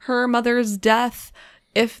of her mother's death,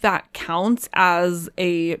 if that counts as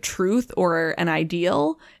a truth or an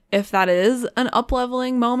ideal, if that is an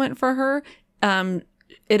up-leveling moment for her.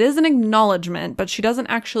 It is an acknowledgement, but she doesn't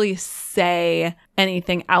actually say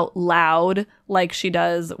anything out loud like she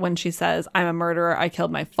does when she says, I'm a murderer, I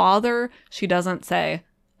killed my father. She doesn't say,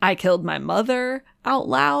 I killed my mother out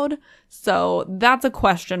loud. So that's a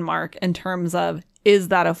question mark in terms of, is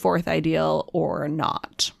that a fourth ideal or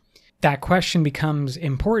not? That question becomes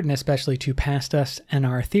important, especially to past us and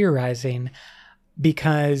our theorizing,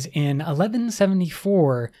 because in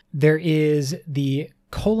 1174, there is the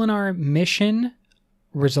Kolinar mission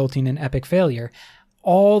resulting in epic failure,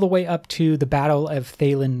 all the way up to the Battle of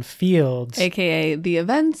Thaylen Fields, aka the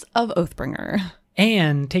events of Oathbringer,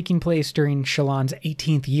 and taking place during Shallan's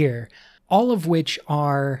 18th year, all of which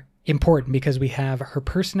are important because we have her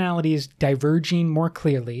personalities diverging more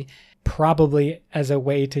clearly, probably as a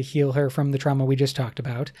way to heal her from the trauma we just talked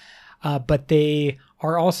about. But they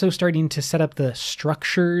are also starting to set up the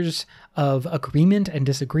structures of agreement and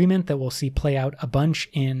disagreement that we'll see play out a bunch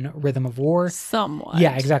in Rhythm of War. Somewhat.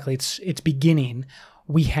 Yeah, exactly. It's beginning.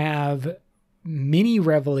 We have many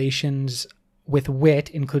revelations with Wit,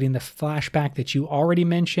 including the flashback that you already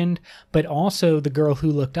mentioned, but also the Girl Who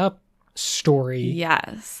Looked Up story.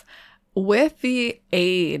 Yes. With the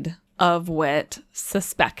aid of Wit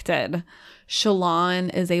suspected,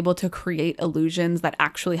 Shallan is able to create illusions that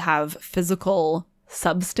actually have physical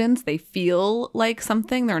substance. They feel like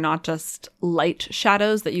something. They're not just light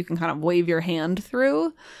shadows that you can kind of wave your hand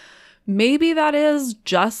through. Maybe that is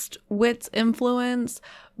just Wit's influence,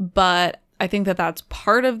 but I think that that's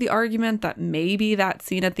part of the argument that maybe that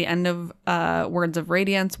scene at the end of Words of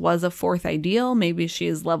Radiance was a fourth ideal. Maybe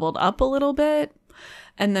she's leveled up a little bit.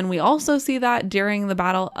 And then we also see that during the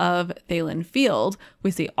Battle of Thaylen Field,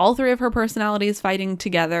 we see all three of her personalities fighting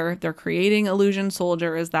together. They're creating illusion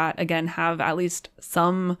soldiers that, again, have at least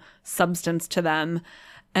some substance to them.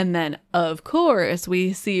 And then, of course,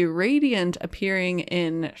 we see Radiant appearing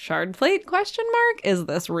in Shardplate, ? Is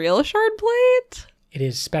this real Shardplate? It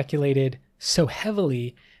is speculated so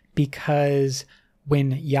heavily because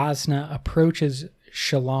when Yasna approaches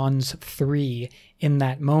Shallan's 3 in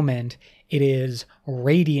that moment, it is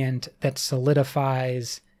Radiant that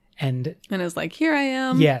solidifies and is like, here I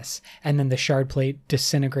am. Yes. And then the shard plate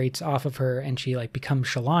disintegrates off of her and she like becomes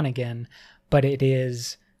Shallan again. But it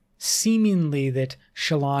is seemingly that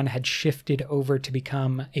Shallan had shifted over to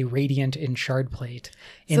become a Radiant in shard plate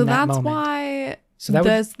in that moment. So that's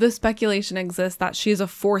why the speculation exists that she's a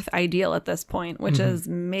fourth ideal at this point, which is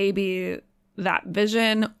maybe that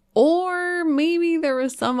vision, or maybe there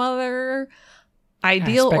was some other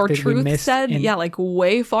ideal or truth said, like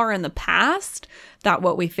way far in the past, that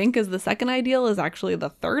what we think is the second ideal is actually the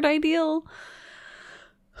third ideal.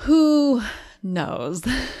 Who knows?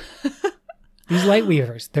 These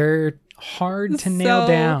Lightweavers, they're hard to nail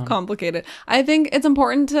down. Complicated. I think it's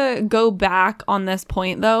important to go back on this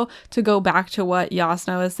point, though, to go back to what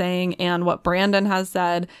Yasna was saying and what Brandon has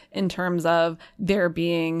said in terms of there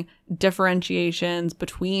being differentiations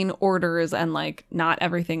between orders and like not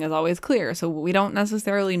everything is always clear. So we don't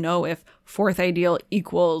necessarily know if fourth ideal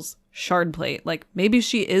equals shard plate. Like maybe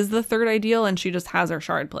she is the third ideal and she just has her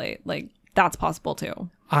shard plate. Like that's possible too.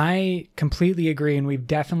 I completely agree, and we've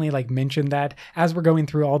definitely like mentioned that as we're going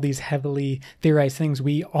through all these heavily theorized things,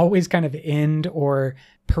 we always kind of end or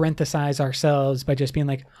parenthesize ourselves by just being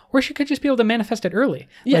like, or she could just be able to manifest it early.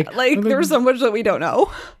 Yeah, like there's so much that we don't know.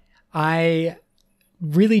 I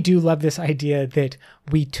really do love this idea that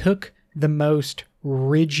we took the most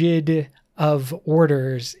rigid of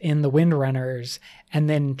orders in the Windrunners and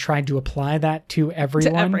then tried to apply that to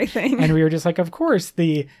everyone. To everything. And we were just like, of course,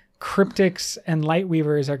 the Cryptics and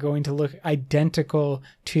Lightweavers are going to look identical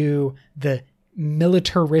to the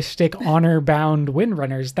militaristic, honor-bound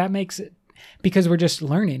Windrunners. That makes it, because we're just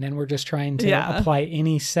learning and we're just trying to apply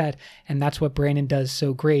any set. And that's what Brandon does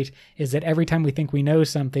so great, is that every time we think we know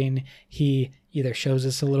something, he either shows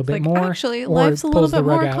us a little bit more. Actually, life's a little bit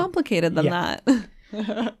more complicated than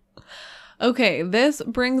that. Okay, this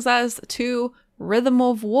brings us to Rhythm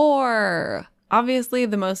of War. Obviously,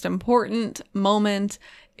 the most important moment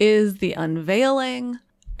is the unveiling,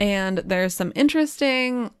 and there's some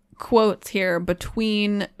interesting quotes here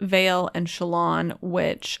between Vale and Shallan,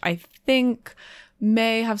 which I think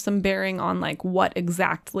may have some bearing on like what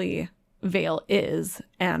exactly Vale is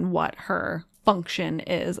and what her function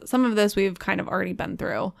is. Some of this we've kind of already been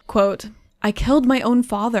through. Quote, I killed my own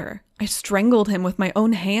father. I strangled him with my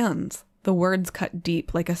own hands. The words cut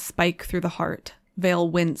deep like a spike through the heart. Vale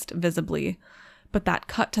winced visibly. But that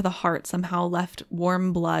cut to the heart somehow left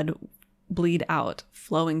warm blood bleed out,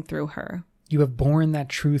 flowing through her. You have borne that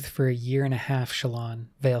truth for 1.5 years, Shallan,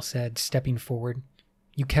 Vale said, stepping forward.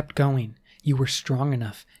 You kept going. You were strong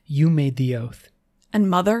enough. You made the oath. And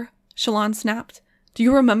Mother, Shallan snapped, do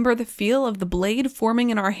you remember the feel of the blade forming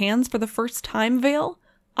in our hands for the first time, Vale?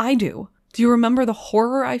 I do. Do you remember the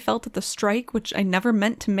horror I felt at the strike, which I never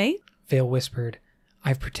meant to make? Vale whispered,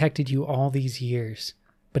 I've protected you all these years,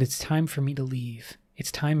 but it's time for me to leave.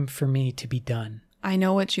 It's time for me to be done. I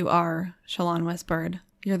know what you are, Shallan whispered.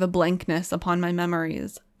 You're the blankness upon my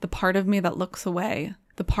memories, the part of me that looks away,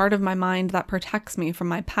 the part of my mind that protects me from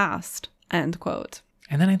my past. End quote.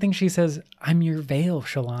 And then I think she says, I'm your Vale,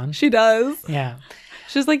 Shallan. She does. Yeah.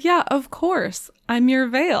 She's like, yeah, of course. I'm your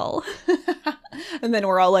Vale. And then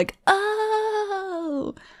we're all like,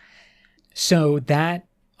 oh. So that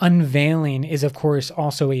unveiling is, of course,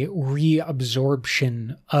 also a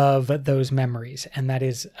reabsorption of those memories. And that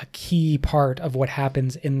is a key part of what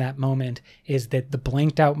happens in that moment, is that the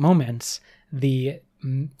blanked out moments, the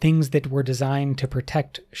things that were designed to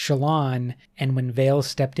protect Shallan, and when Vale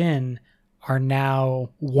stepped in, are now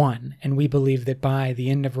one. And we believe that by the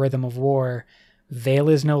end of Rhythm of War, Vale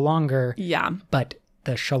is no longer. Yeah. But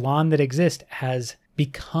the Shallan that exists has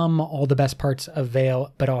become all the best parts of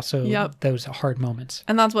Vale, but also those hard moments.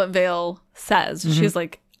 And that's what Vale says. Mm-hmm. She's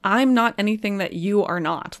like, I'm not anything that you are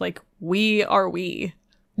not. Like, we are we.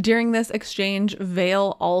 During this exchange,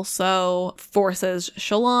 Vale also forces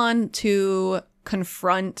Shallan to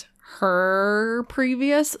confront her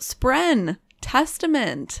previous spren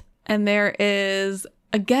testament. And there is,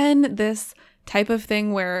 again, this type of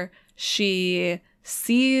thing where she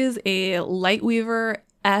sees a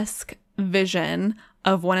Lightweaver-esque vision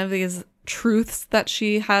of one of these truths that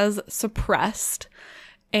she has suppressed.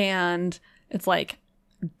 And it's like,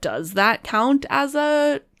 does that count as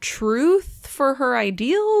a truth for her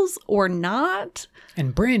ideals or not?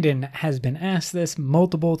 And Brandon has been asked this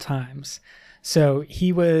multiple times. So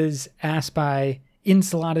he was asked by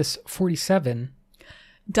Enceladus47,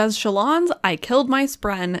 does Shallan's I killed my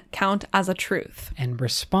spren count as a truth? And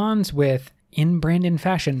responds with, in Brandon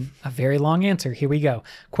fashion, a very long answer. Here we go.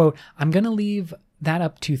 Quote, I'm going to leave that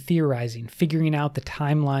up to theorizing, figuring out the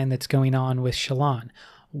timeline that's going on with Shallan.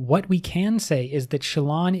 What we can say is that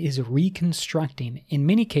Shallan is reconstructing, in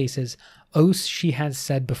many cases, oaths she has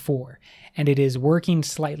said before, and it is working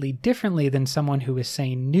slightly differently than someone who is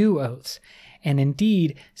saying new oaths. And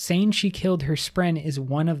indeed, saying she killed her spren is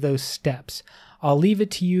one of those steps. I'll leave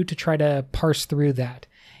it to you to try to parse through that.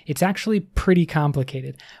 It's actually pretty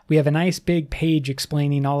complicated. We have a nice big page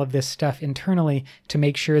explaining all of this stuff internally to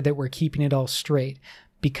make sure that we're keeping it all straight.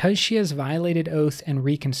 Because she has violated oaths and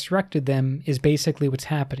reconstructed them is basically what's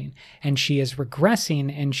happening. And she is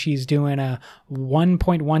regressing, and she's doing a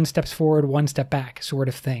 1.1 steps forward, 1 step back sort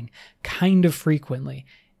of thing, kind of frequently,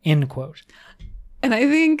 end quote. And I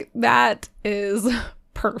think that is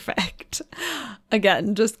perfect.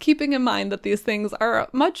 Again, just keeping in mind that these things are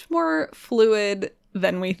much more fluid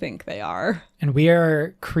than we think they are. And we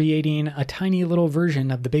are creating a tiny little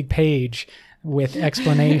version of the big page with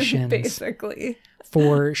explanations basically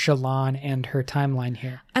for Shallan and her timeline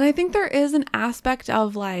here. And I think there is an aspect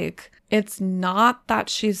of like, it's not that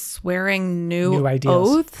she's swearing new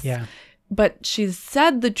oaths. Yeah. But she's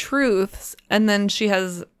said the truths, and then she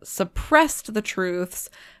has suppressed the truths,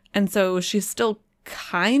 and so she's still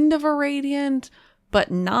kind of a radiant, but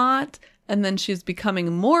not. And then she's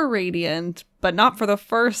becoming more radiant, but not for the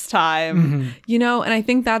first time, you know? And I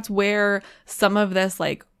think that's where some of this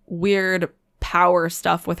like weird power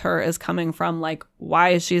stuff with her is coming from, like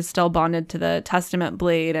why she's still bonded to the Testament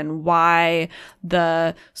blade, and why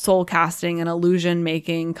the soul casting and illusion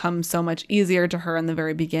making comes so much easier to her in the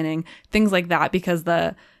very beginning. Things like that, because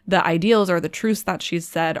the ideals or the truths that she's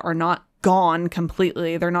said are not gone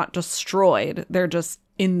completely. They're not destroyed. They're just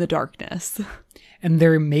in the darkness. And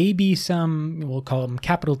there may be some, we'll call them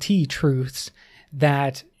capital T truths,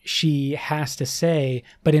 that she has to say,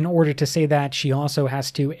 but in order to say that, she also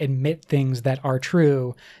has to admit things that are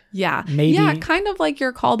true. Yeah. Maybe. Yeah, kind of like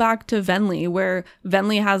your callback to Venli, where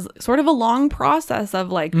Venli has sort of a long process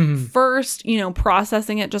of like first, you know,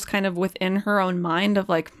 processing it just kind of within her own mind of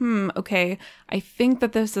like, okay, I think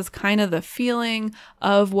that this is kind of the feeling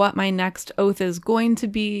of what my next oath is going to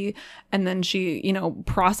be. And then she, you know,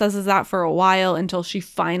 processes that for a while until she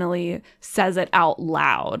finally says it out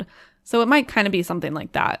loud. So it might kind of be something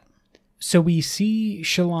like that. So we see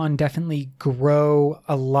Shallan definitely grow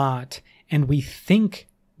a lot, and we think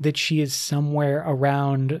that she is somewhere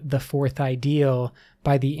around the fourth ideal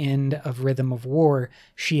by the end of Rhythm of War.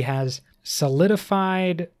 She has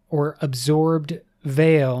solidified or absorbed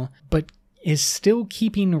Vale, but is still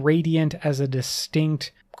keeping Radiant as a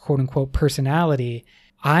distinct, quote-unquote, personality.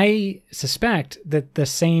 I suspect that the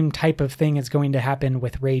same type of thing is going to happen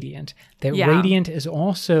with Radiant. That Radiant is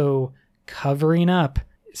also covering up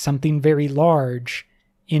something very large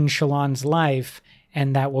in Shallan's life,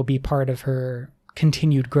 and that will be part of her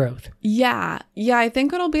continued growth. Yeah, I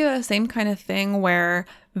think it'll be the same kind of thing where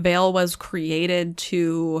Vale was created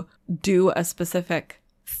to do a specific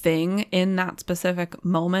thing in that specific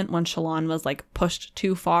moment when Shallan was like pushed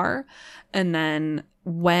too far. And then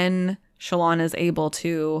when Shallan is able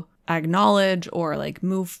to acknowledge or like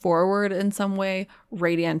move forward in some way,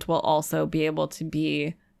 Radiant will also be able to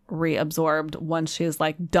be reabsorbed once she's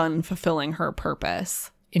like done fulfilling her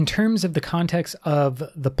purpose. In terms of the context of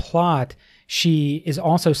the plot, she is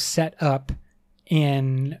also set up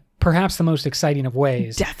in perhaps the most exciting of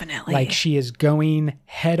ways. Definitely. Like, she is going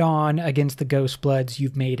head on against the Ghostbloods.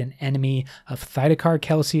 You've made an enemy of Thydakar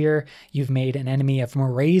Kelsier. You've made an enemy of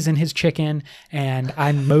Moraes and his chicken. And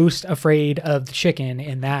I'm most afraid of the chicken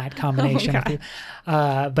in that combination.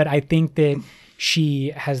 But I think that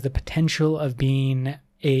she has the potential of being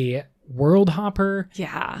a world hopper.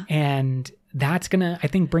 Yeah. And that's going to, I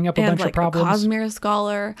think, bring up a bunch of problems. A Cosmere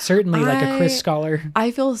scholar. Certainly, like a Chris scholar.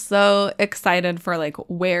 I feel so excited for like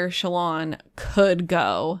where Shallan could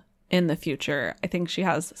go in the future. I think she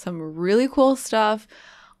has some really cool stuff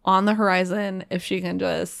on the horizon if she can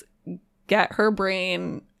just get her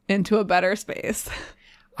brain into a better space.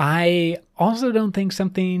 I also don't think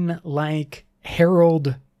something like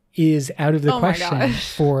Herald is out of the question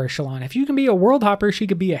for Shallan. If you can be a world hopper, she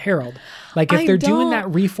could be a herald. Like, if they're doing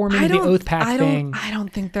that reforming the Oath Pact thing. I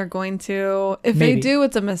don't think they're going to. If they do,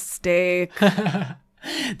 it's a mistake.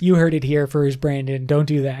 You heard it here first, Brandon. Don't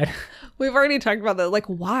do that. We've already talked about that. Like,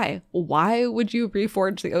 why? Why would you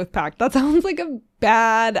reforge the Oath Pact? That sounds like a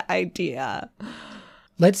bad idea.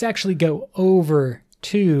 Let's actually go over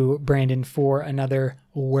to Brandon for another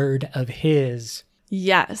word of his.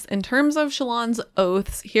 Yes. In terms of Shallan's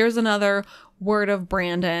oaths, here's another word of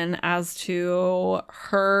Brandon as to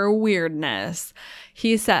her weirdness.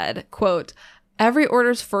 He said, quote, "Every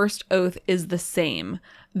order's first oath is the same.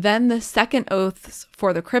 Then the second oaths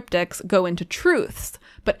for the cryptics go into truths.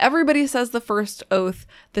 But everybody says the first oath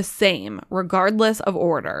the same, regardless of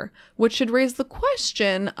order," which should raise the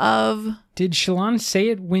question of... Did Shallan say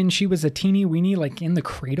it when she was a teeny weeny, like in the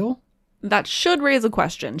cradle? That should raise a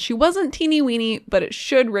question. She wasn't teeny weeny, but it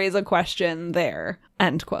should raise a question there.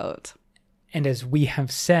 End quote. And as we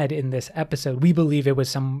have said in this episode, we believe it was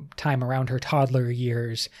sometime around her toddler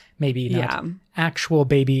years, maybe not actual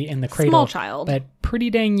baby in the cradle. Small child. But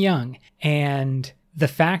pretty dang young. And the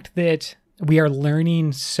fact that we are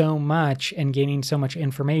learning so much and gaining so much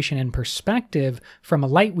information and perspective from a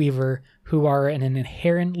Lightweaver who are in an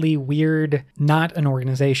inherently weird, not an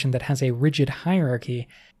organization that has a rigid hierarchy,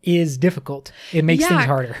 is difficult. It makes things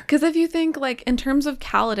harder. Because if you think, like, in terms of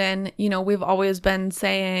Kaladin, you know, we've always been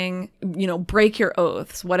saying, you know, break your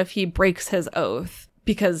oaths. What if he breaks his oath?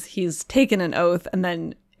 Because he's taken an oath, and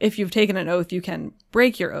then if you've taken an oath, you can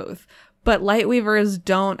break your oath. But Lightweavers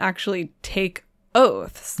don't actually take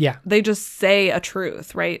oaths. Yeah. They just say a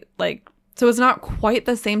truth, right? Like, so it's not quite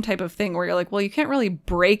the same type of thing where you're like, well, you can't really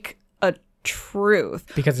break a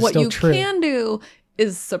truth. Because it's still true. What you can do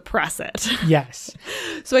is suppress it. Yes.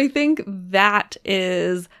 So I think that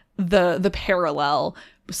is the parallel.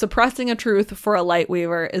 Suppressing a truth for a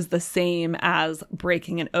Lightweaver is the same as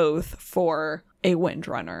breaking an oath for a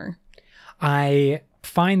Windrunner. I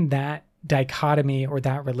find that dichotomy or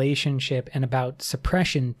that relationship and about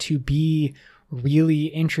suppression to be really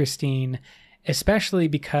interesting, especially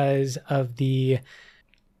because of the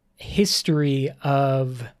history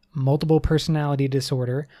of multiple personality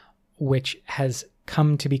disorder, which has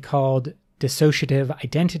come to be called dissociative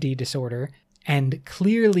identity disorder. And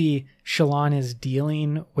clearly Shallan is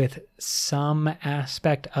dealing with some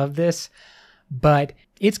aspect of this, but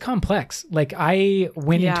it's complex. Like, I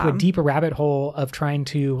went into a deeper rabbit hole of trying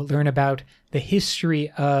to learn about the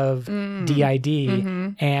history of DID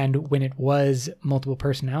and when it was multiple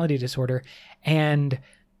personality disorder. And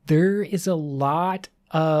there is a lot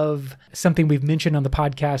of something we've mentioned on the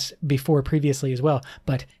podcast before previously as well,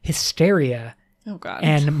 but hysteria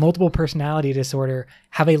and multiple personality disorder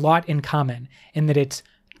have a lot in common in that it's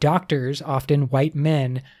doctors, often white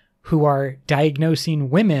men, who are diagnosing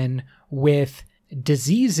women with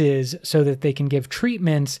diseases so that they can give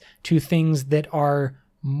treatments to things that are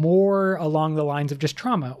more along the lines of just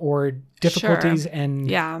trauma or difficulties and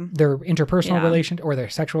their interpersonal relations or their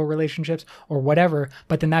sexual relationships or whatever.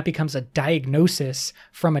 But then that becomes a diagnosis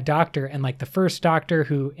from a doctor. And like the first doctor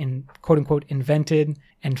who in quote unquote invented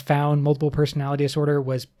and found multiple personality disorder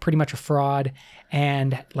was pretty much a fraud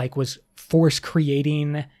and like was force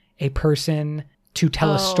creating a person to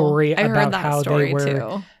tell a story about how they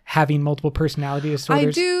were having multiple personality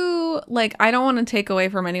disorders. like, I don't want to take away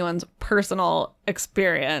from anyone's personal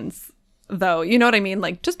experience, though. You know what I mean?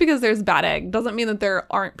 Like, just because there's bad egg doesn't mean that there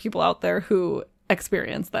aren't people out there who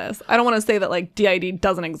experience this. I don't want to say that, like, DID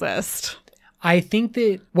doesn't exist. I think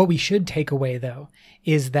that what we should take away, though,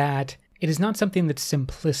 is that it is not something that's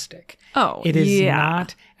simplistic. Oh, it is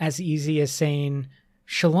not as easy as saying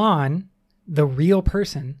Shallan, the real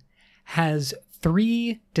person, has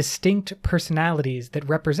 3 distinct personalities that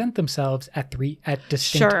represent themselves at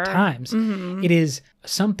distinct times. Mm-hmm. It is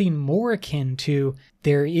something more akin to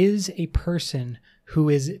there is a person who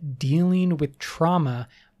is dealing with trauma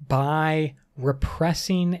by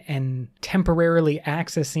repressing and temporarily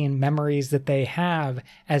accessing memories that they have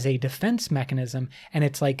as a defense mechanism. And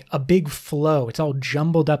it's like a big flow. It's all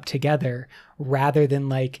jumbled up together rather than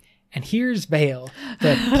like, and here's Vale,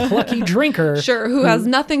 the plucky drinker. Sure, who has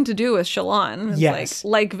nothing to do with Shallan. It's yes.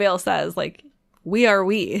 Like Vale says, like, we are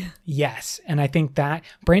we. Yes. And I think that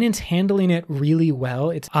Brandon's handling it really well.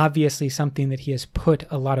 It's obviously something that he has put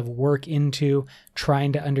a lot of work into,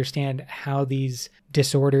 trying to understand how these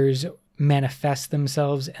disorders manifest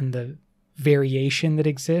themselves and the variation that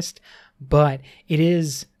exists. But it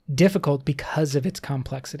is difficult because of its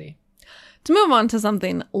complexity. To move on to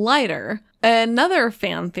something lighter, another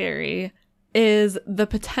fan theory is the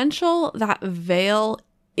potential that Vale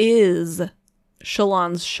is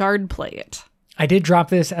Shallan's shard plate. I did drop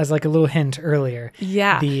this as like a little hint earlier.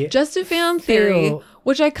 Yeah, just a fan theory,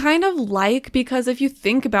 which I kind of like, because if you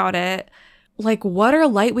think about it, like, what are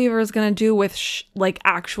Lightweavers going to do with like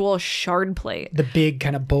actual shard plate? The big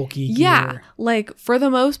kind of bulky gear. Yeah, like for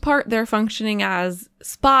the most part, they're functioning as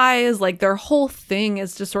spies. Like their whole thing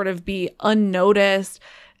is to sort of be unnoticed.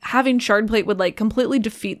 Having shard plate would like completely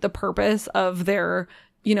defeat the purpose of their,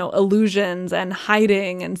 you know, illusions and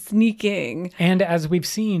hiding and sneaking. And as we've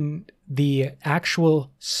seen, the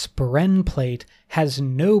actual spren plate has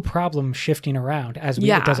no problem shifting around as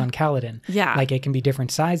it does on Kaladin. Yeah. Like it can be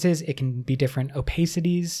different sizes. It can be different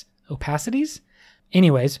opacities. Opacities?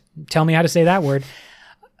 Anyways, tell me how to say that word.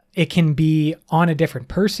 It can be on a different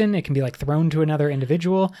person. It can be like thrown to another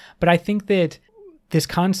individual. But I think that this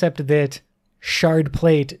concept that shard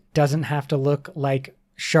plate doesn't have to look like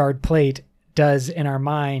shard plate does in our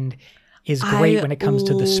mind is great when it comes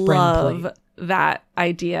to the spren plate. That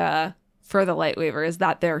idea for the Lightweaver is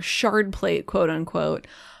that their shard plate, quote unquote,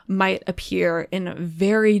 might appear in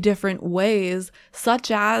very different ways,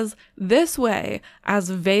 such as this way, as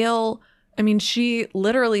Vale. I mean, she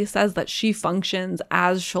literally says that she functions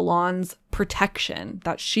as Shallan's protection,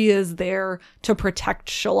 that she is there to protect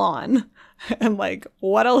Shallan. And like,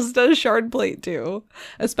 what else does shard plate do?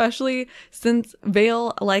 Especially since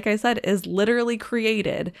Vale, like I said, is literally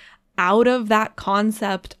created out of that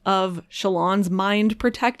concept of Shallan's mind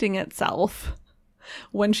protecting itself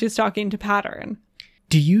when she's talking to Pattern.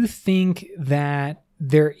 Do you think that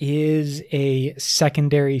there is a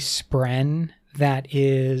secondary spren that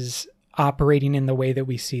is operating in the way that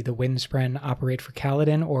we see the wind spren operate for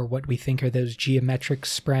Kaladin, or what we think are those geometric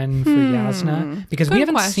spren for Yasna? Because we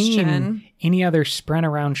haven't seen any other spren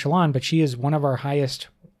around Shallan, but she is one of our highest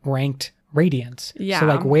ranked Radiants. Yeah. So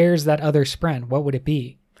like, where's that other spren? What would it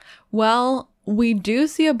be? Well, we do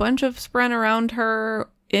see a bunch of spren around her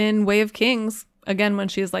in Way of Kings. Again, when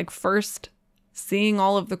she's like first seeing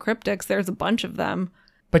all of the cryptics, there's a bunch of them.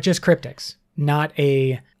 But just cryptics, not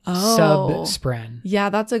a sub-spren. Yeah,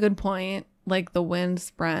 that's a good point. Like the wind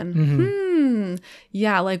spren.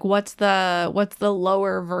 Yeah, like what's the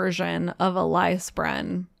lower version of a lie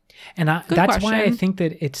spren? And that's why I think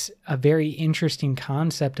that it's a very interesting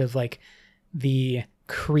concept of like the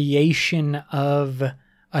creation of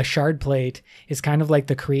a shard plate is kind of like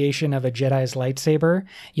the creation of a Jedi's lightsaber.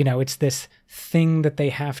 You know, it's this thing that they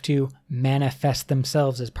have to manifest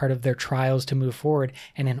themselves as part of their trials to move forward.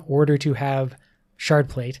 And in order to have shard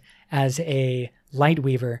plate as a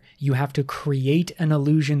Lightweaver, you have to create an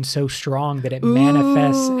illusion so strong that it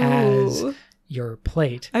manifests as your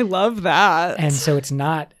plate. I love that. And so it's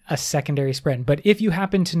not a secondary spren. But if you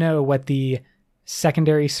happen to know what the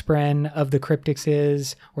secondary spren of the cryptics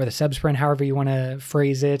is, or the sub-spren, however you want to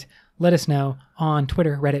phrase it, let us know on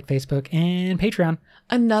Twitter, Reddit, Facebook, and Patreon.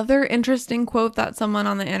 Another interesting quote that someone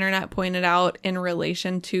on the internet pointed out in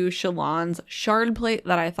relation to Shallan's shard plate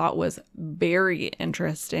that I thought was very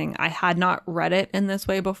interesting. I had not read it in this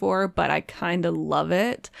way before, but I kind of love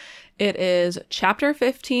it. It is chapter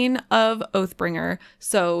 15 of Oathbringer,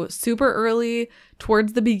 so super early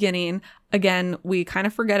towards the beginning. Again, we kind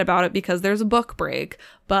of forget about it because there's a book break,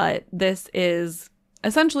 but this is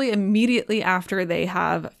essentially immediately after they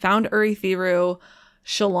have found Urithiru.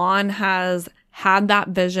 Shallan has had that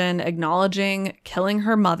vision acknowledging killing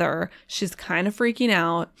her mother. She's kind of freaking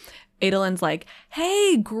out. Adolin's like,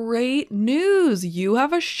 hey, great news. You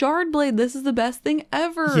have a shard blade. This is the best thing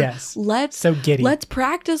ever. Yes. So giddy. Let's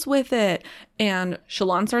practice with it. And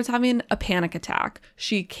Shallan starts having a panic attack.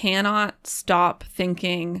 She cannot stop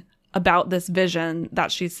thinking about this vision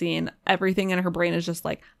that she's seen. Everything in her brain is just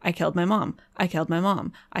like, I killed my mom. I killed my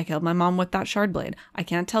mom. I killed my mom with that shard blade. I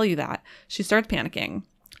can't tell you that. She starts panicking.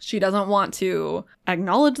 She doesn't want to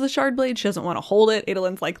acknowledge the shard blade. She doesn't want to hold it.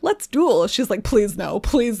 Adolin's like, let's duel. She's like, please no,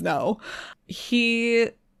 please no. He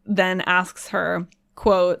then asks her,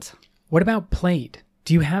 quote, what about plate?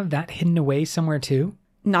 Do you have that hidden away somewhere too?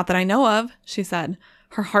 Not that I know of, she said.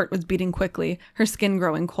 Her heart was beating quickly, her skin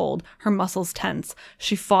growing cold, her muscles tense.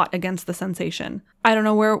 She fought against the sensation. I don't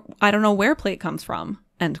know where plate comes from,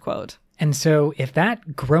 end quote. And so if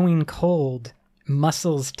that growing cold,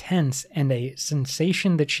 muscles tense, and a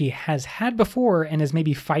sensation that she has had before and is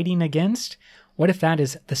maybe fighting against, what if that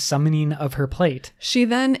is the summoning of her plate? She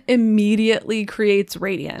then immediately creates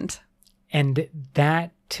radiant. And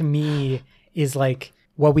that, to me, is like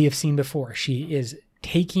what we have seen before. She is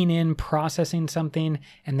taking in, processing something,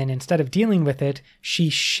 and then instead of dealing with it, she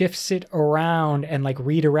shifts it around and like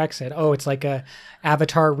redirects it. Oh, it's like a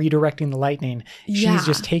Avatar redirecting the lightning. Yeah. She's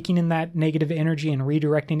just taking in that negative energy and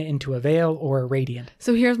redirecting it into a veil or a radiant.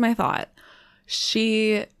 So here's my thought.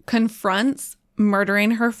 She confronts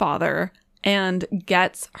murdering her father and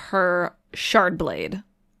gets her shard blade.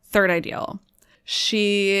 Third ideal.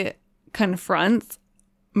 She confronts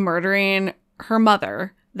murdering her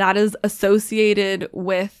mother. That is associated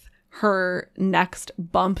with her next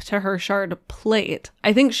bump to her shard plate.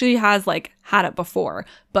 I think she has like had it before,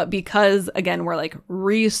 but because again, we're like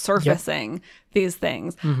resurfacing these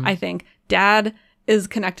things. I think dad is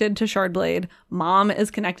connected to shard blade. Mom is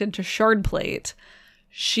connected to shard plate.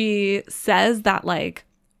 She says that like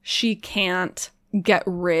she can't get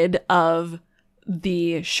rid of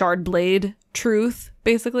the shard blade truth.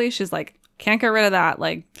 Basically, she's like, can't get rid of that.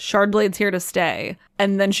 Like, shard blade's here to stay.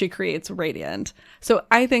 And then she creates radiant. So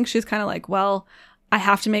I think she's kind of like, well, I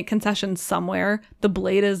have to make concessions somewhere. The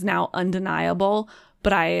blade is now undeniable,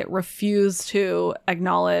 but I refuse to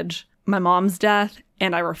acknowledge my mom's death,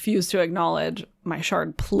 and I refuse to acknowledge my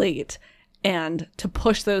shard plate. And to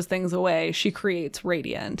push those things away, she creates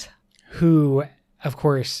radiant. Who, of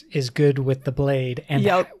course, is good with the blade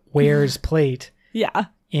and wears plate. Yeah.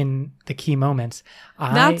 In the key moments.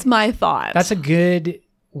 That's my thought. That's a good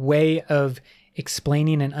way of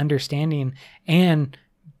explaining and understanding. And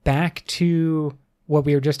back to what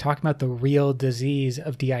we were just talking about, the real disease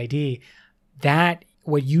of DID, that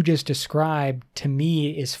what you just described to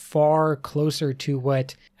me is far closer to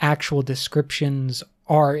what actual descriptions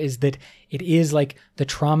are, is that it is like the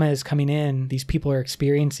trauma is coming in, these people are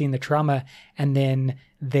experiencing the trauma, and then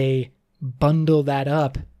they bundle that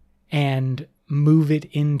up and move it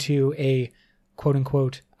into a quote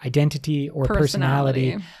unquote identity or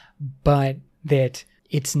personality, but that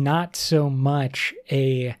it's not so much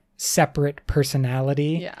a separate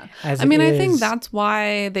personality. Yeah. As I mean, I think that's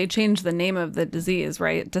why they changed the name of the disease,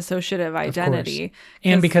 right? Dissociative identity.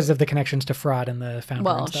 And because of the connections to fraud and the founder.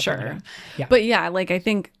 Well, and stuff sure. like that. Yeah. But yeah, like I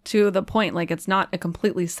think to the point, like it's not a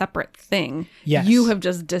completely separate thing. Yes. You have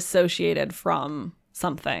just dissociated from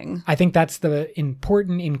something. I think that's the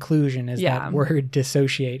important inclusion is that word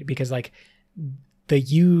dissociate, because like the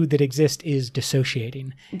you that exists is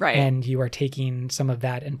dissociating. Right. And you are taking some of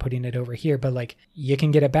that and putting it over here, but like you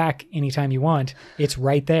can get it back anytime you want. It's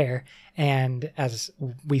right there. And as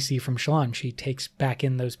we see from Shallan, she takes back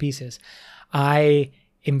in those pieces. I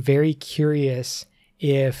am very curious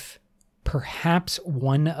if perhaps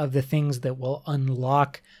one of the things that will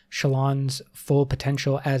unlock Shallan's full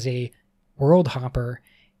potential as a world hopper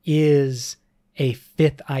is a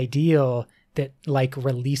fifth ideal that like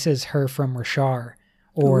releases her from Rashar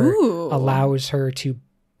or allows her to,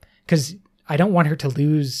 because I don't want her to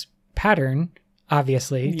lose pattern,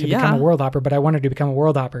 obviously, to become a world hopper, but I want her to become a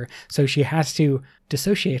world hopper. So she has to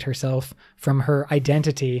dissociate herself from her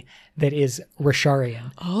identity that is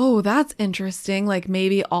Rasharian. Oh, that's interesting. Like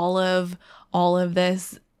maybe all of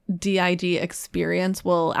this DID experience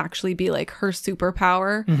will actually be like her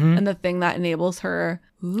superpower and the thing that enables her.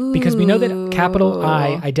 Because we know that capital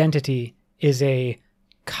I identity is a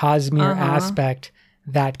Cosmere aspect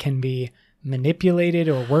that can be manipulated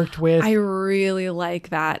or worked with. I really like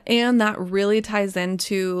that. And that really ties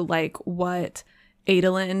into like what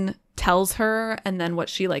Adolin tells her and then what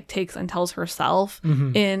she like takes and tells herself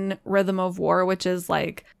in Rhythm of War, which is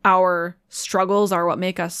like our struggles are what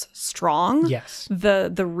make us strong. Yes.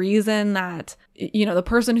 The reason that, you know, the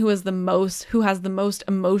person who has the most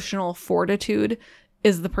emotional fortitude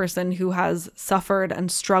is the person who has suffered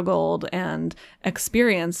and struggled and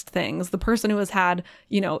experienced things. The person who has had,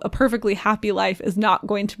 a perfectly happy life is not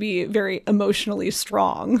going to be very emotionally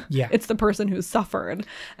strong. Yeah. It's the person who's suffered.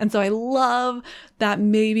 And so I love that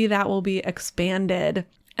maybe that will be expanded,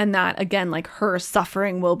 and that, again, like, her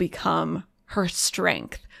suffering will become her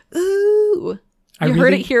strength. Ooh. You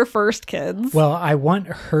heard it here first, kids. Well, I want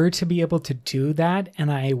her to be able to do that,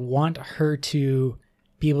 and I want her to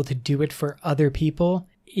be able to do it for other people.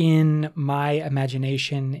 In my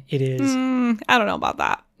imagination, it is... I don't know about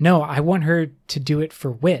that. No, I want her to do it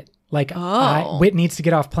for Wit. Like, Wit needs to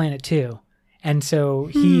get off planet too. And so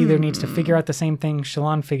he either needs to figure out the same thing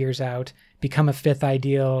Shallan figures out, become a fifth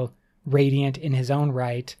ideal radiant in his own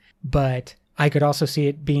right, but I could also see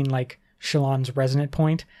it being like Shallan's resonant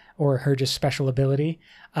point or her just special ability.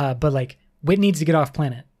 But like, Wit needs to get off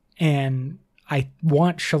planet, and I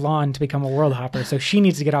want Shallan to become a world hopper, so she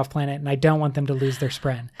needs to get off planet, and I don't want them to lose their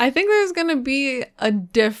spren. I think there's going to be a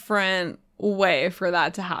different way for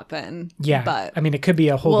that to happen. Yeah, but I mean, it could be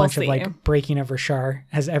a whole bunch see. of like breaking of Rashar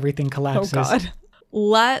as everything collapses. Oh God.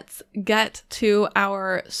 Let's get to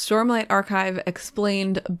our Stormlight Archive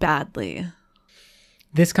explained badly.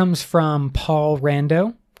 This comes from Paul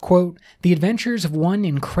Rando. Quote, "The adventures of one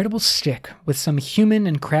incredible stick with some human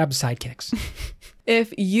and crab sidekicks."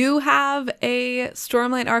 If you have a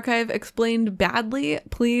Stormlight Archive explained badly,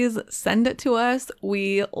 please send it to us.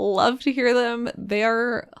 We love to hear them. They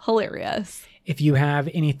are hilarious. If you have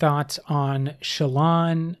any thoughts on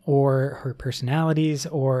Shallan or her personalities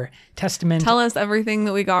or Testament, tell us everything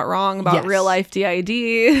that we got wrong about real life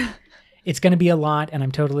DID. It's going to be a lot, and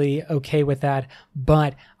I'm totally okay with that.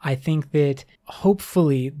 But I think that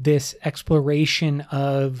hopefully this exploration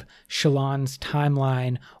of Shallan's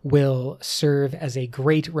timeline will serve as a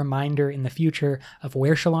great reminder in the future of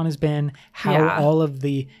where Shallan has been, how all of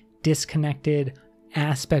the disconnected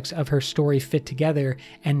aspects of her story fit together,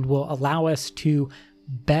 and will allow us to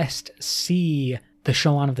best see the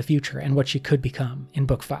Shallan of the future and what she could become in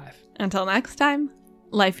Book 5. Until next time,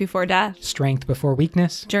 life before death, strength before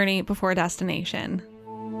weakness, journey before destination.